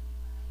on.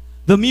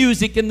 The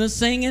music and the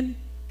singing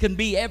can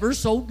be ever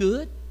so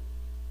good.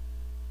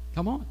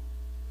 Come on.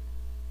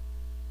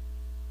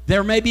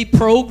 There may be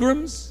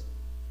programs.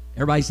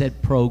 Everybody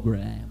said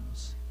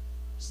programs.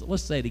 So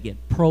let's say it again.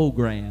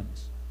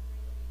 Programs.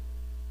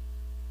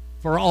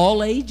 For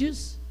all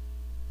ages.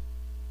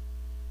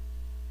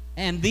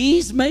 And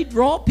these may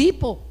draw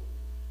people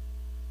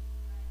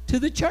to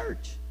the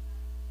church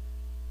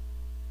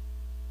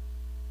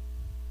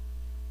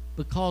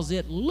because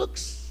it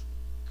looks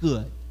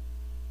good.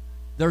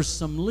 There's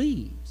some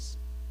leaves.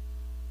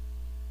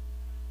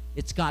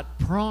 It's got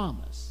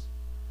promise.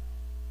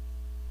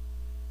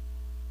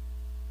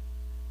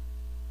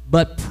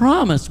 But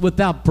promise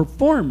without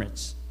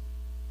performance,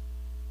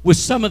 with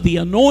some of the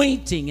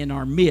anointing in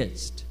our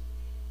midst,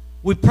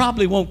 we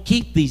probably won't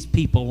keep these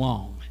people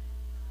long.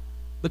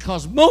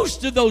 Because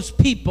most of those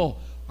people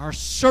are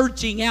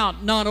searching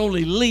out not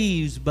only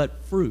leaves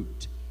but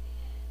fruit.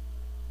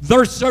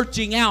 They're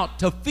searching out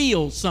to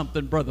feel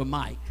something, Brother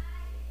Mike.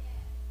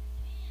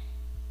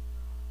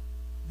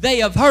 They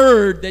have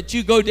heard that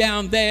you go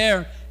down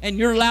there and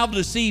you're allowed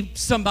to see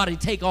somebody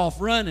take off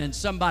running,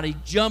 somebody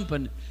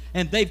jumping,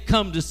 and they've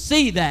come to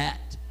see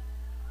that.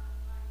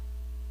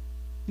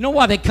 You know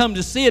why they come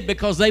to see it?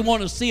 Because they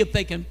want to see if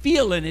they can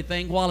feel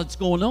anything while it's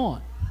going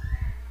on.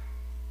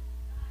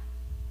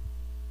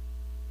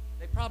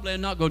 Probably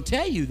I'm not going to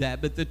tell you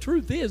that, but the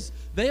truth is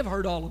they have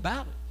heard all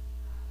about it.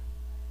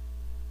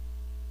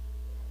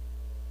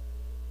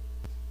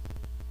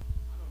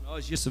 I don't know,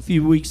 it's just a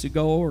few weeks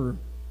ago or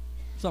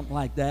something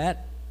like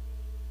that.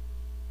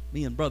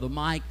 Me and Brother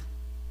Mike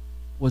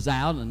was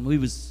out, and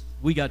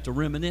we got to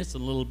reminisce a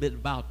little bit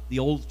about the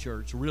old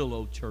church, real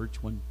old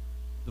church, when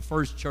the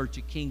first church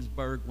at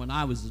Kingsburg, when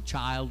I was a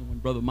child, when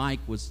Brother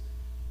Mike was,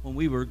 when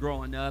we were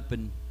growing up,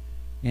 and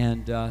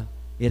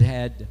it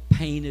had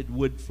painted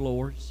wood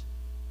floors.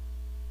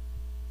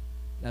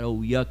 That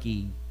old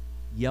yucky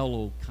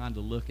yellow kind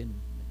of looking,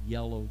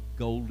 yellow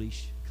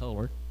goldish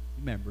color.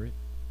 Remember it?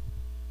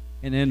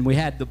 And then we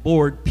had the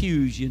board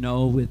pews, you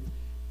know,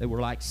 they were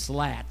like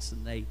slats,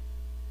 and they,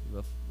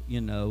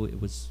 you know,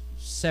 it was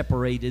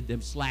separated.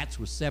 Them slats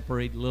were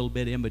separated a little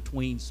bit in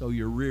between so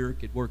your rear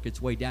could work its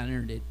way down there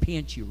and it'd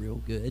pinch you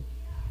real good.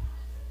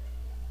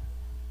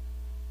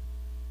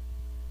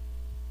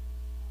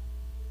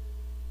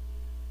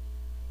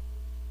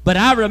 But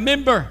I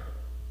remember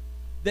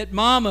that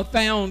Mama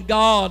found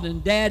God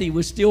and Daddy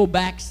was still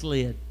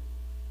backslid.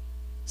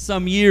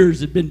 Some years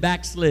had been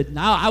backslid.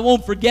 Now I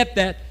won't forget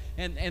that.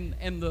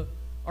 And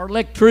our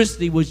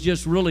electricity was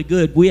just really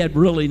good. We had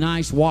really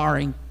nice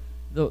wiring.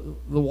 The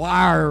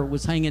wire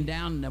was hanging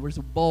down, and there was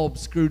a bulb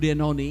screwed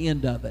in on the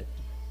end of it.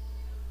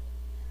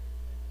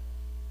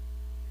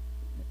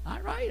 All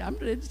right,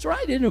 it's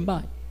right, isn't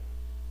it?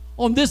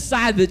 On this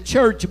side of the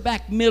church,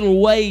 back middle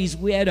ways,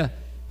 we had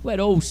an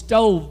old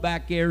stove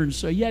back there, and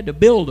so you had to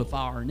build a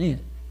fire in it.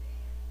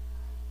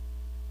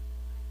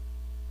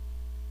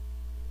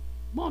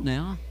 Come on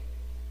now.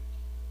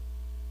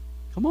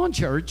 Come on,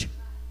 church.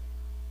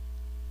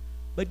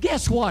 But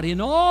guess what?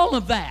 In all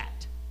of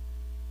that,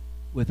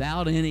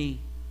 without any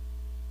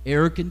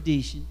air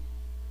conditioning,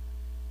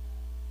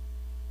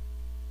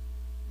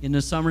 in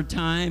the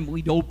summertime,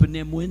 we'd open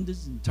them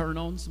windows and turn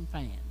on some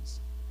fans.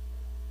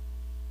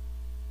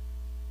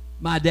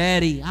 My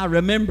daddy, I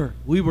remember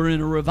we were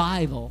in a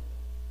revival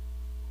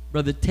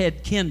Brother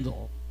Ted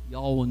Kendall.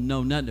 Y'all wouldn't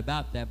know nothing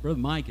about that. Brother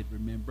Mike could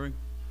remember him.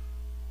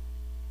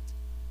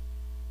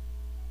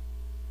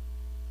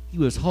 He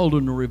was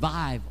holding a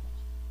revival.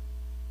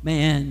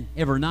 Man,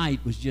 every night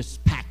was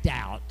just packed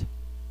out.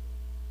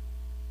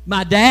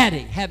 My daddy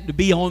happened to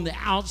be on the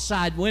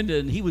outside window,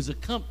 and he was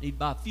accompanied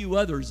by a few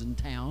others in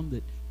town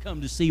that come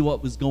to see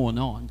what was going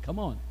on. Come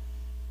on.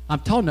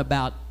 I'm talking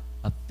about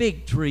a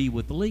fig tree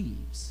with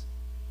leaves.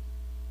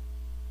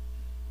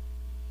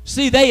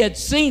 See, they had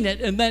seen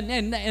it,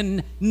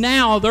 and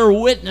now they're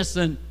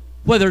witnessing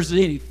whether there's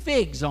any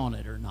figs on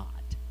it or not.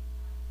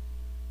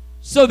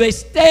 So they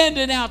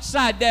standing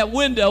outside that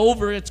window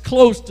over, it's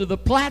close to the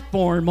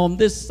platform on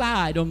this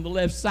side, on the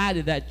left side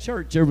of that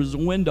church. There was a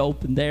window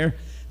open there.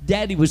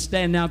 Daddy was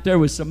standing out there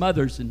with some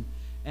others,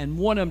 and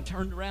one of them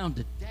turned around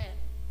to Dad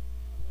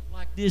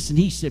like this, and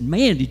he said,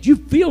 "Man, did you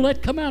feel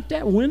that come out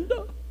that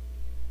window?"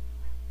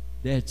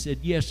 Dad said,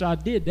 "Yes, I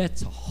did.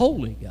 That's the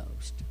Holy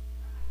Ghost."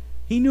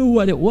 He knew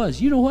what it was.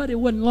 You know what? It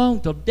wasn't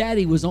long till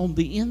Daddy was on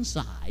the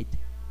inside.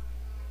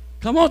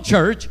 Come on,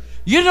 church.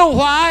 You know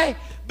why?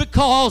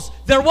 Because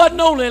there wasn't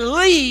only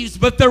leaves,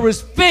 but there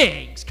was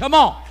figs. Come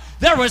on.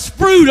 There was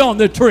fruit on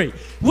the tree.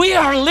 We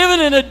are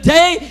living in a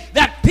day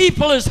that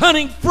people is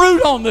hunting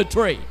fruit on the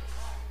tree.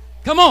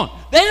 Come on.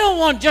 They don't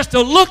want just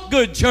to look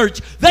good,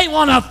 church. They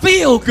want to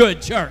feel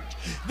good, church.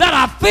 That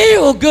I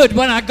feel good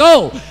when I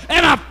go,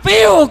 and I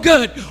feel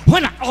good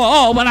when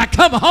I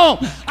come home.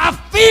 I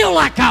feel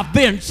like I've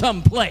been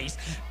someplace.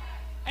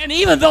 And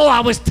even though I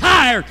was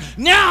tired,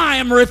 now I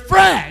am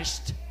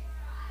refreshed.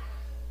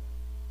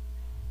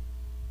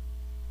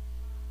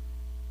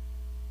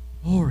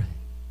 Glory.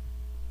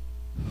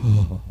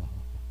 Oh.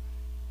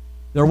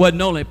 There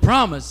wasn't only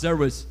promise, there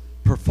was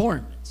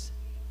performance.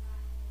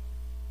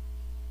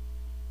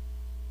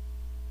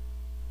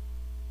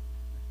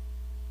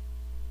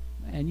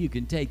 Man, you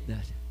can take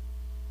that.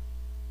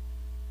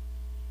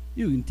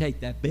 You can take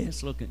that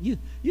best looking.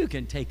 You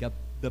can take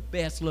the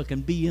best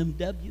looking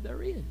BMW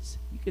there is.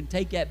 You can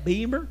take that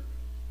Beamer,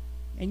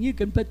 and you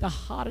can put the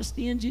hottest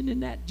engine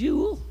in that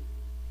Jewel.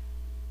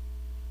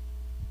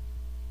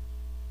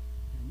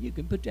 You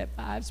can put that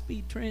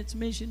 5-speed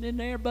transmission in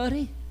there,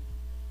 buddy.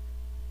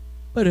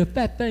 But if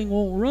that thing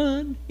won't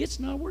run, it's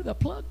not worth a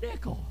plug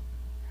nickel.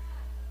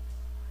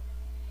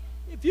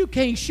 If you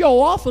can't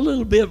show off a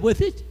little bit with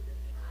it,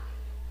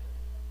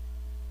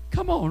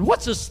 come on,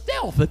 what's a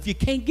Stealth if you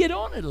can't get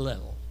on it a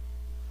little?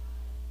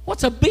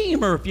 What's a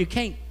Beamer if you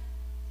can't?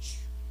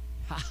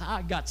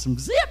 I got some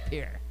zip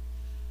here.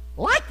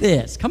 Like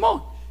this. Come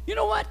on. You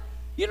know what?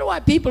 You know why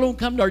people don't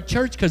come to our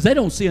church? Because they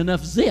don't see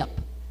enough zip.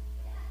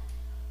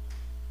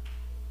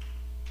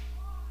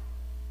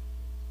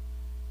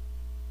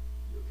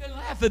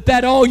 Laugh at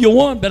that all you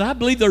want, but I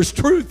believe there's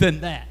truth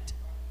in that.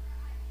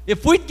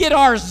 If we'd get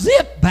our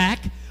zip back,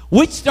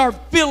 we'd start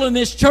filling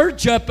this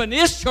church up, and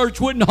this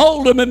church wouldn't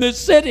hold them in this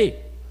city.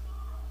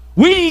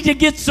 We need to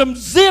get some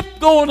zip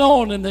going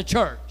on in the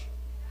church.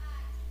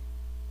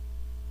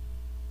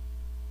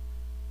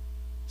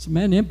 So,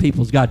 man, them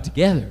people's got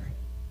together.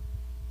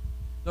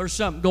 There's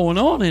something going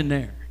on in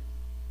there.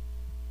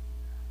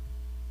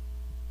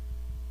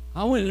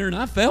 I went in there and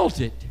I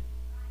felt it.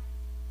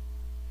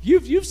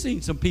 You've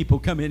seen some people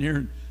come in here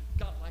and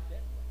got like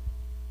that.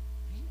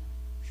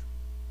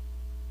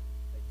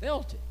 They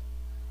felt it.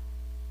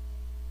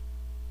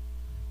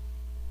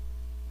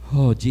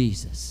 Oh,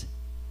 Jesus.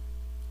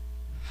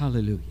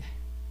 Hallelujah.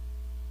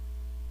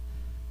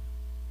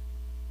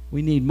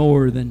 We need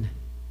more than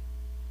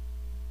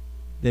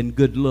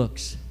good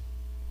looks.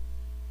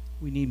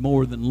 We need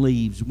more than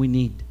leaves. We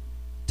need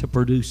to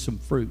produce some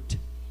fruit.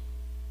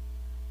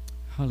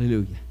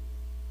 Hallelujah.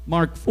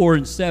 Mark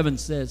 4:7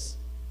 says,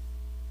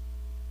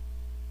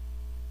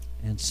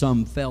 "And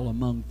some fell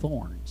among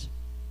thorns,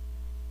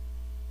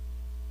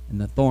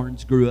 and the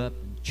thorns grew up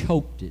and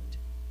choked it,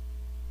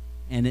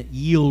 and it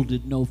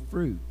yielded no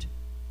fruit."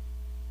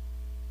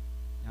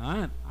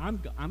 Now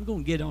I'm going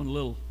to get on a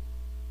little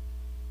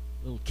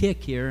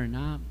kick here, and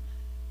it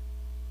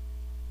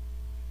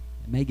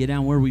may get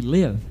down where we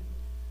live,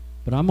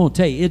 but I'm going to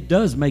tell you, it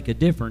does make a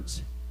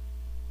difference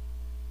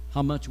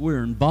how much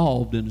we're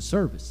involved in a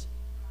service.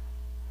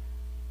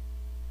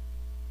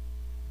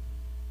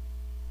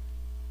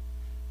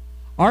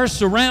 Our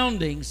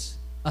surroundings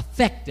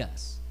affect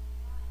us.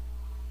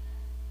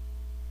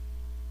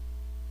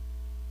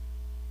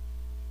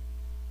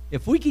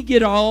 If we could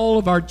get all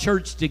of our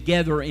church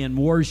together in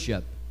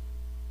worship,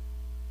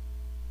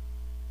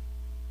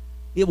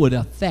 it would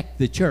affect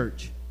the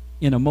church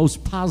in a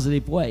most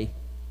positive way.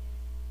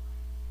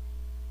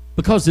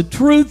 Because the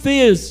truth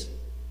is,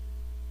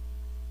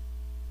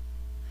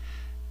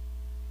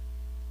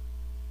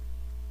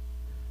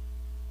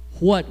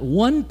 what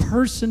one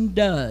person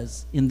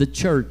does in the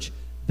church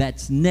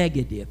that's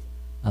negative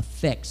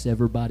affects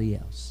everybody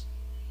else.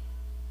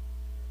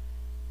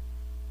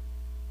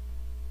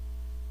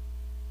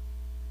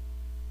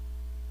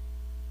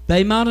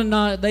 They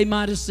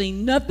might have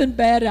seen nothing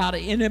bad out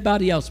of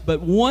anybody else,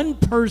 but one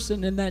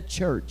person in that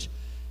church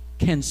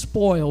can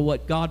spoil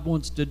what God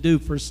wants to do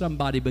for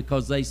somebody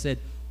because they said,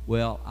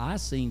 Well, I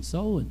seen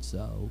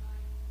so-and-so,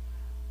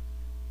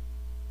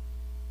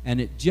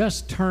 and it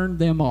just turned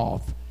them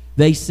off.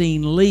 They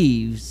seen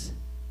leaves,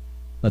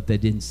 but they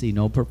didn't see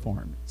no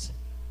performance,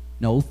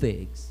 no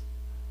figs.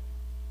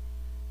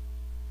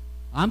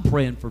 I'm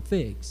praying for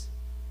figs.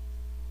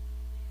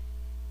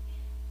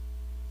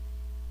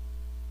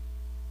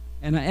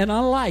 And I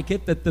like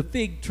it that the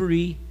fig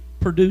tree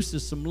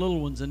produces some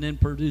little ones and then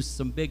produces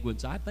some big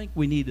ones. I think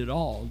we need it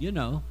all, you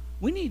know.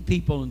 We need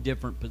people in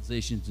different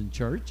positions in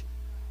church.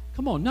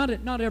 Come on,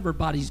 not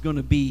everybody's going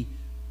to be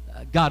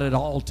got it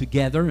all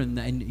together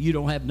and you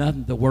don't have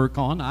nothing to work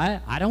on.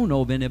 I don't know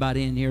of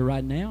anybody in here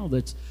right now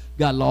that's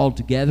got it all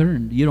together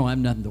and you don't have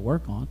nothing to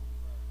work on.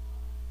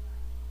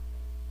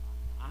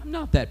 I'm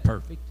not that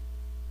perfect.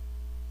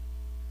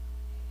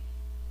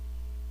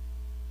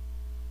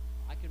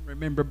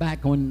 Remember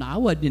back when I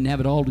didn't have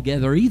it all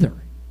together either.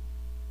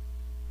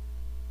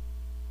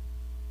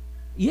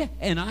 Yeah,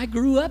 and I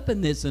grew up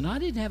in this and I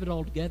didn't have it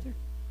all together.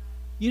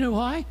 You know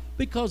why?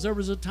 Because there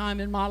was a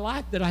time in my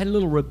life that I had a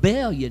little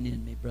rebellion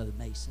in me, Brother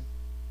Mason.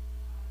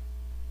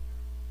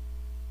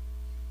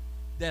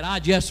 That I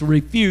just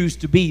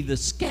refused to be the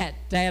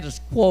status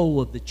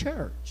quo of the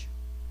church.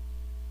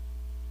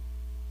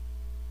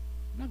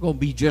 I'm not going to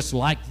be just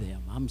like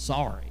them. I'm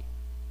sorry.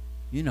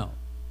 You know.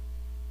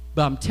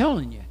 But I'm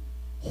telling you,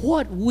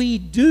 what we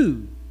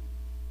do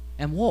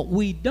and what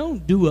we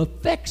don't do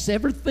affects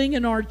everything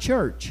in our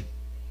church.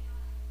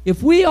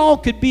 If we all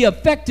could be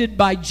affected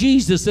by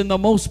Jesus in the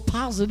most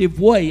positive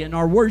way in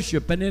our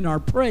worship and in our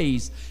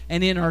praise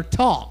and in our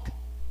talk.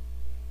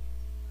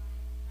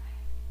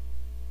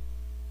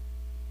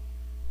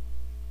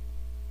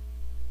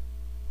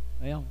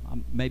 Well, I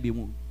maybe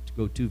won't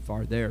go too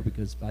far there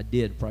because if I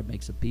did, it'd probably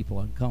make some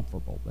people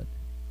uncomfortable, but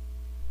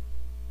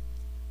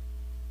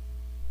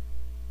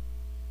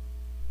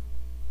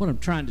what I'm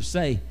trying to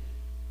say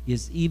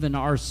is even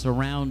our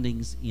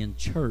surroundings in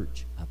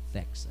church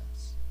affects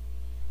us.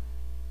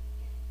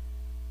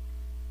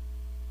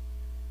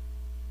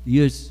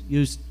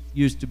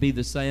 Used to be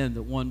the saying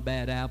that one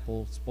bad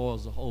apple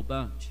spoils the whole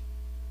bunch.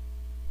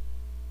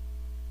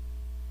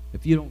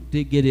 If you don't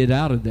get it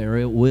out of there,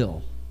 it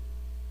will.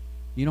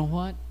 You know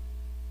what?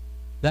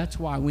 That's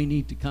why we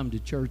need to come to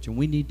church and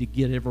we need to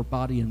get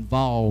everybody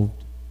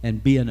involved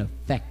and being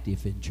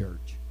effective in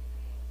church.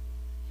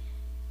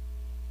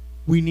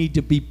 We need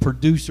to be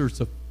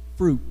producers of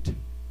fruit.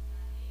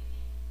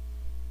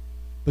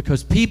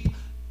 Because people,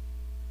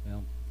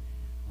 well,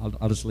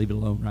 I'll just leave it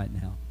alone right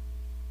now.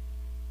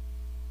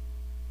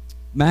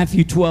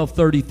 Matthew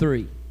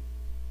 12:33.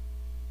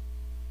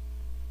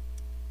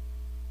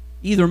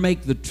 Either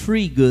make the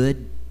tree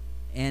good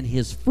and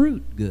his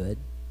fruit good,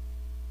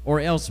 or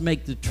else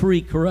make the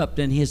tree corrupt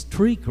and his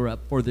tree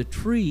corrupt, for the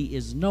tree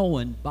is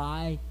known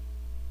by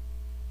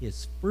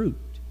his fruit.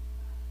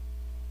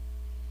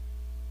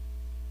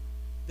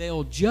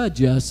 They'll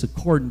judge us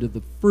according to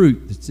the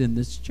fruit that's in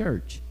this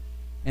church.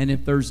 And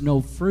if there's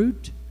no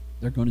fruit,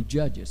 they're going to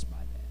judge us by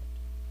that.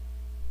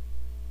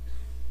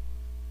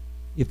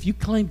 If you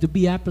claim to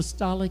be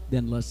apostolic,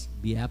 then let's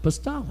be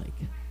apostolic.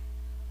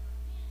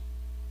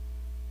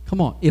 Come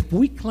on. If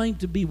we claim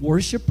to be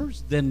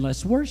worshipers, then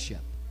let's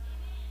worship.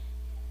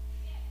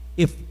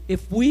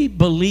 If we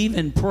believe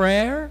in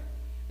prayer,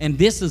 and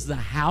this is the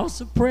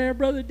house of prayer,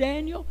 Brother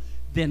Daniel,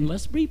 then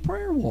let's be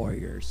prayer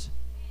warriors.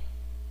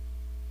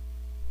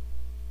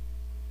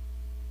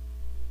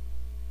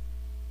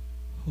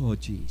 Oh,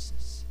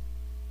 Jesus.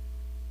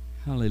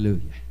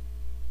 Hallelujah.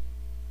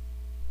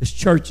 This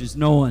church is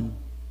known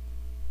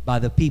by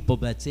the people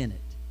that's in it.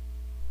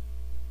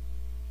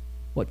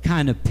 What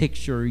kind of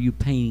picture are you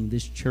painting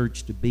this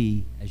church to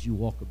be as you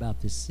walk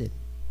about this city?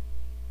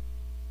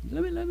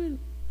 Let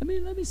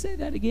me say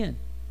that again.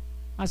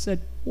 I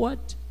said,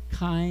 what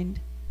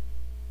kind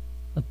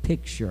of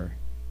picture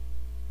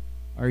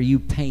are you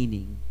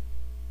painting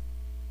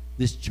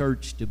this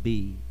church to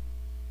be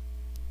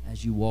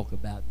as you walk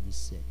about in this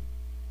city?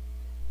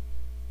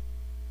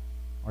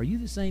 Are you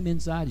the same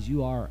inside as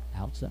you are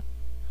outside?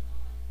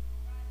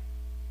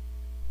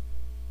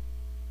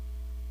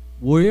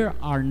 We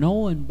are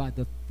known by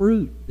the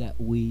fruit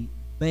that we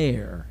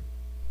bear.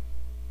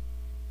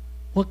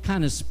 What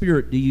kind of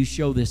spirit do you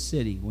show this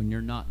city when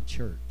you're not in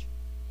church?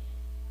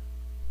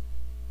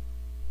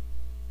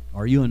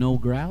 Are you an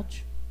old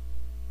grouch?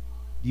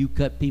 Do you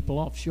cut people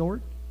off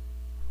short?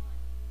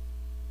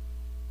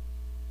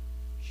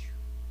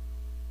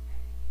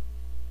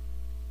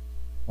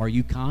 Are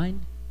you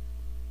kind?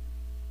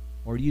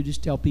 Or do you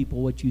just tell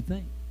people what you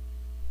think?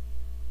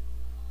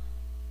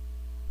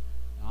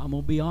 I'm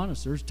going to be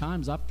honest. There's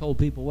times I've told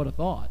people what I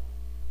thought.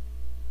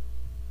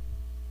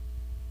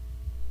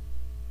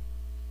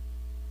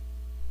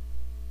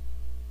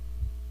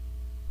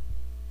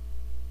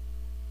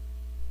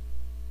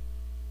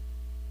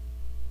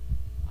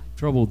 I have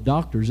trouble with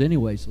doctors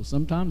anyway, so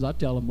sometimes I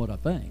tell them what I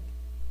think.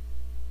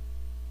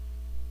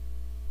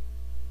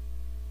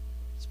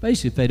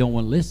 Especially if they don't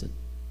want to listen.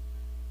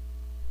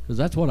 Because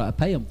that's what I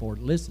pay them for,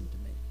 to listen to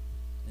me.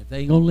 If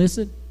they ain't going to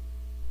listen,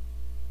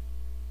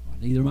 well,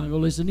 neither am I going to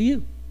listen to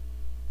you.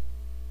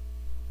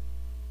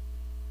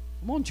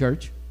 Come on,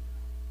 church.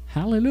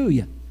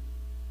 Hallelujah.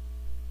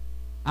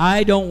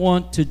 I don't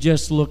want to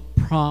just look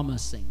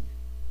promising.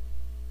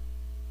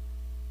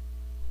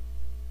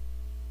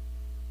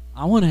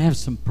 I want to have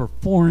some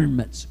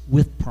performance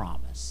with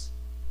promise.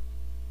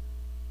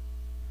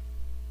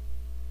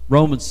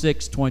 Romans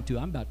 6:22.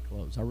 I'm about to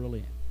close. I really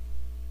am.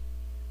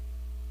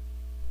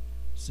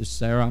 Sister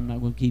Sarah, I'm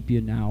not going to keep you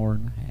an hour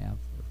and a half.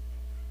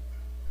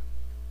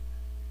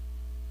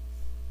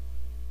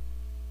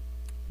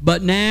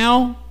 But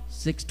now,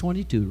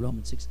 6:22,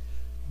 Romans 6.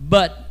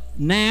 But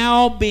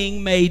now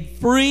being made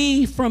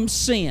free from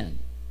sin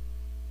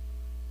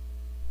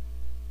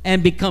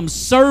and become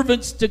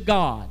servants to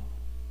God,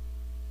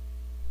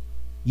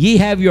 ye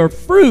have your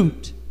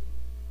fruit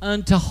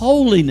unto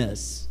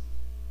holiness,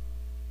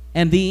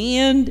 and the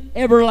end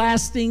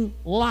everlasting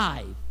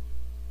life.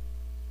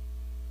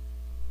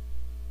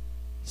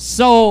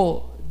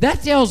 So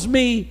that tells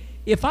me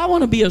if I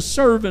want to be a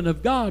servant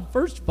of God,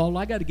 first of all,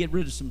 I got to get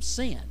rid of some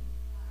sin.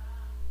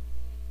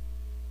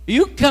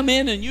 You can come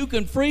in and you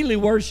can freely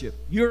worship.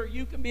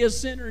 You can be a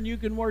sinner and you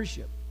can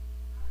worship.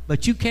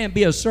 But you can't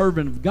be a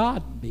servant of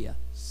God and be a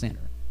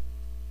sinner.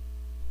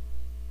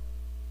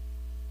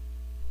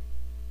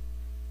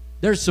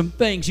 There's some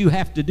things you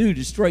have to do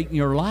to straighten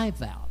your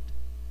life out.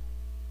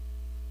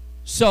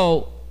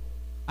 So,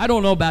 I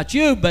don't know about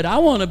you, but I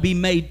want to be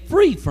made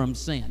free from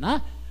sin.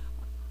 I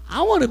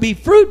want to be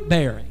fruit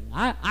bearing.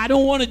 I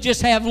don't want to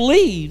just have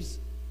leaves.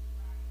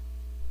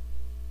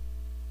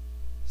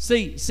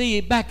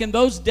 See, back in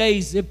those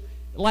days,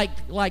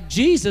 like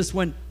Jesus,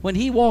 when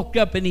he walked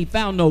up and he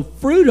found no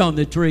fruit on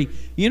the tree,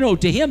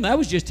 to him that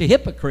was just a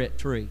hypocrite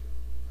tree.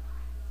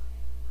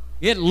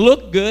 It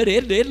looked good.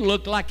 It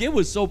looked like it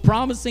was so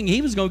promising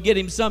he was going to get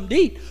him something to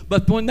eat.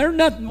 But when there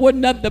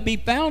wasn't nothing to be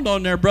found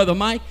on there, Brother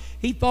Mike,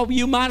 he thought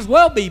you might as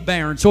well be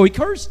barren, so he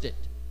cursed it.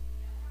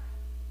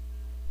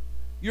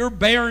 You're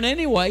barren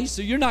anyway,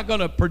 so you're not going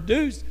to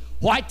produce.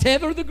 Why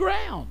tether the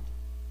ground?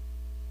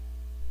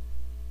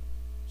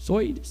 So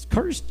he just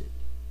cursed it.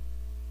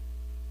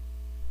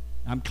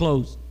 I'm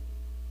closing.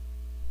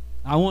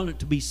 I want it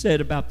to be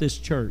said about this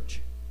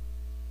church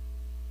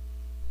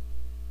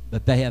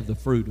that they have the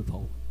fruit of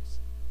holiness.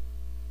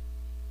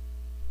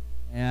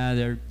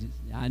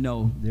 I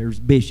know there's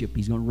Bishop.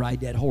 He's going to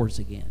ride that horse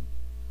again,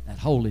 that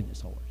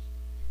holiness horse.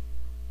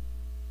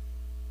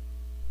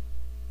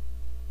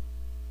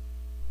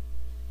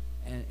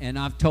 And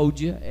I've told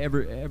you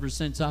ever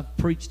since I've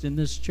preached in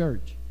this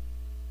church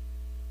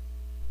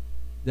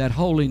that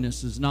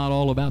holiness is not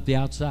all about the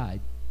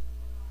outside.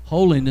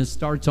 Holiness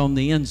starts on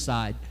the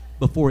inside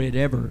before it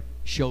ever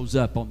shows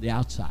up on the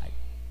outside.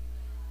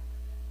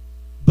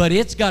 But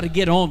it's got to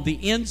get on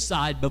the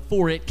inside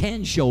before it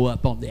can show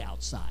up on the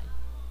outside.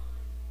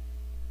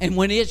 And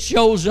when it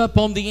shows up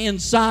on the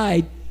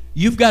inside,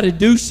 you've got to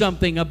do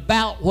something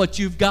about what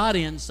you've got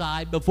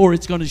inside before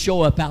it's going to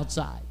show up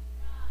outside.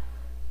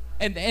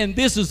 And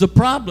this is the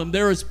problem.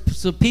 There is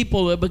some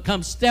people that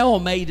become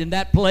stalemate in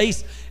that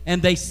place, and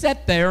they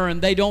sit there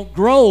and they don't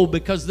grow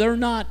because they're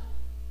not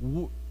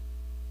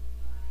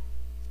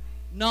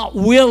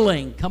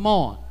willing, come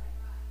on,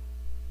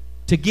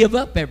 to give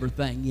up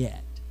everything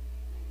yet.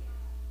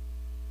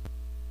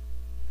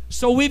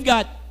 So we've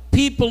got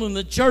people in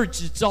the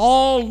church, it's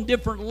all in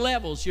different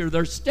levels here.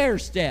 There's stair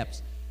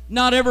steps.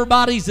 Not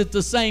everybody's at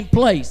the same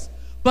place.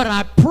 But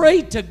I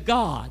pray to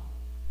God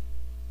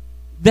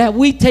that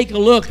we take a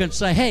look and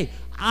say, hey,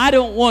 I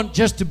don't want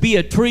just to be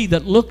a tree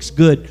that looks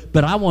good,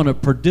 but I want to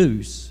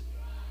produce.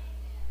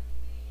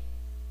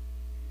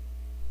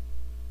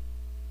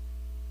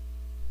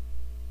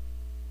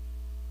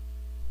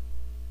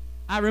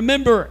 I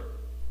remember,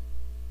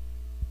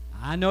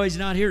 I know he's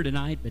not here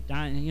tonight, but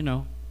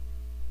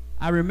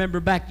I remember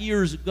back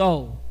years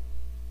ago,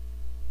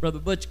 Brother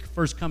Butch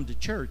first come to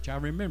church, I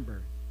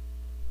remember.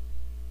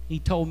 He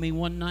told me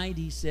one night,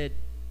 he said,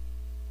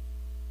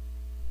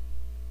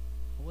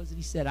 what was it?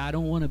 He said, I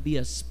don't want to be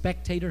a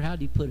spectator. How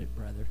do you put it,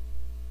 brother?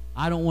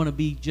 I don't want to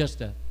be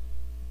just a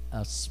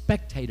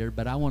spectator,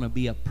 but I want to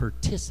be a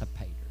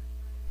participator.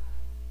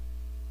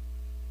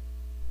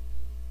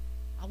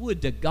 I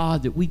would to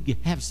God that we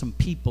have some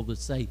people that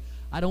say,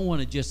 I don't want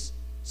to just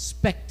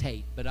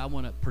spectate, but I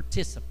want to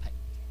participate.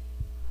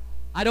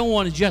 I don't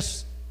want to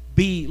just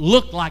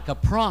look like a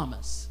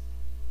promise.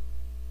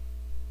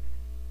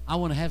 I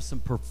want to have some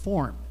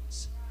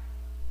performance.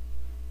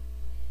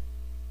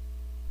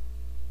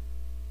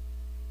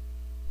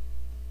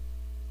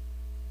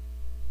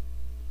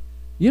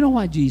 You know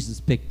why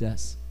Jesus picked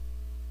us?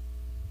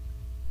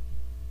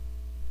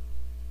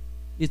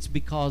 It's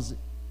because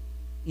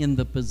in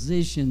the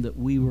position that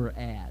we were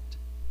at,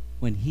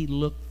 when he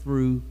looked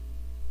through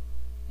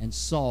and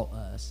saw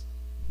us,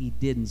 he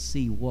didn't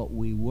see what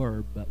we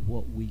were, but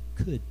what we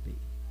could be.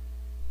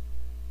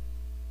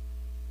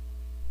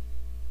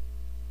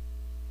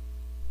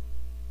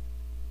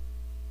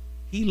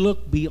 He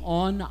looked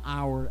beyond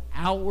our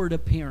outward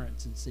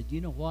appearance and said,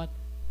 you know what?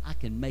 I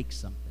can make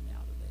something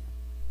out of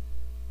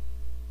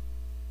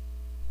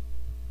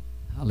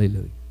that.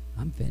 Hallelujah.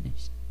 I'm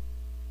finished.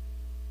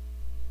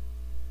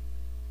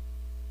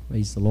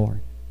 Praise the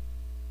Lord.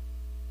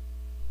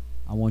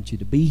 I want you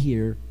to be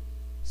here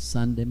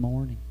Sunday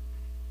morning.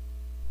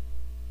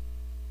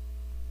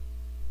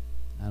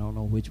 I don't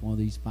know which one of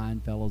these fine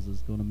fellows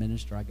is going to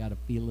minister. I got a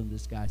feeling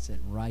this guy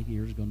sitting right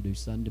here is going to do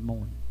Sunday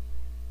morning.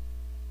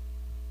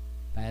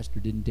 Pastor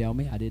didn't tell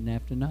me. I didn't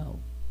have to know.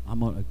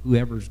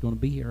 Whoever's going to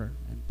be here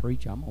and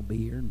preach, I'm going to be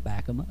here and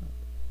back them up.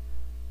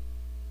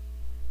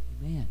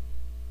 Amen.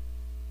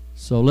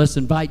 So let's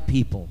invite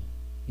people.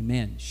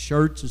 Amen.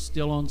 Shirts are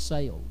still on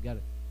sale. We've got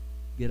to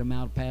get them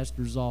out of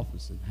pastor's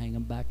office and hang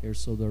them back there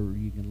so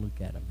you can look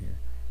at them here.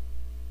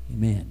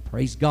 Amen.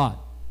 Praise God.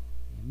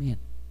 Amen.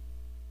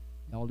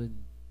 Y'all didn't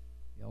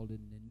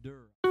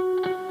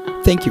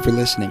endure. Thank you for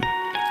listening.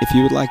 If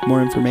you would like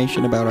more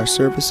information about our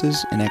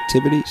services and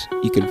activities,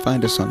 you can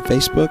find us on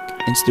Facebook,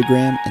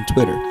 Instagram, and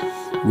Twitter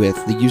with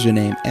the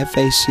username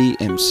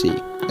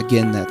FACMC.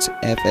 Again, that's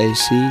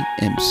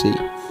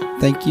FACMC.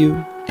 Thank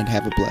you, and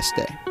have a blessed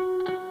day.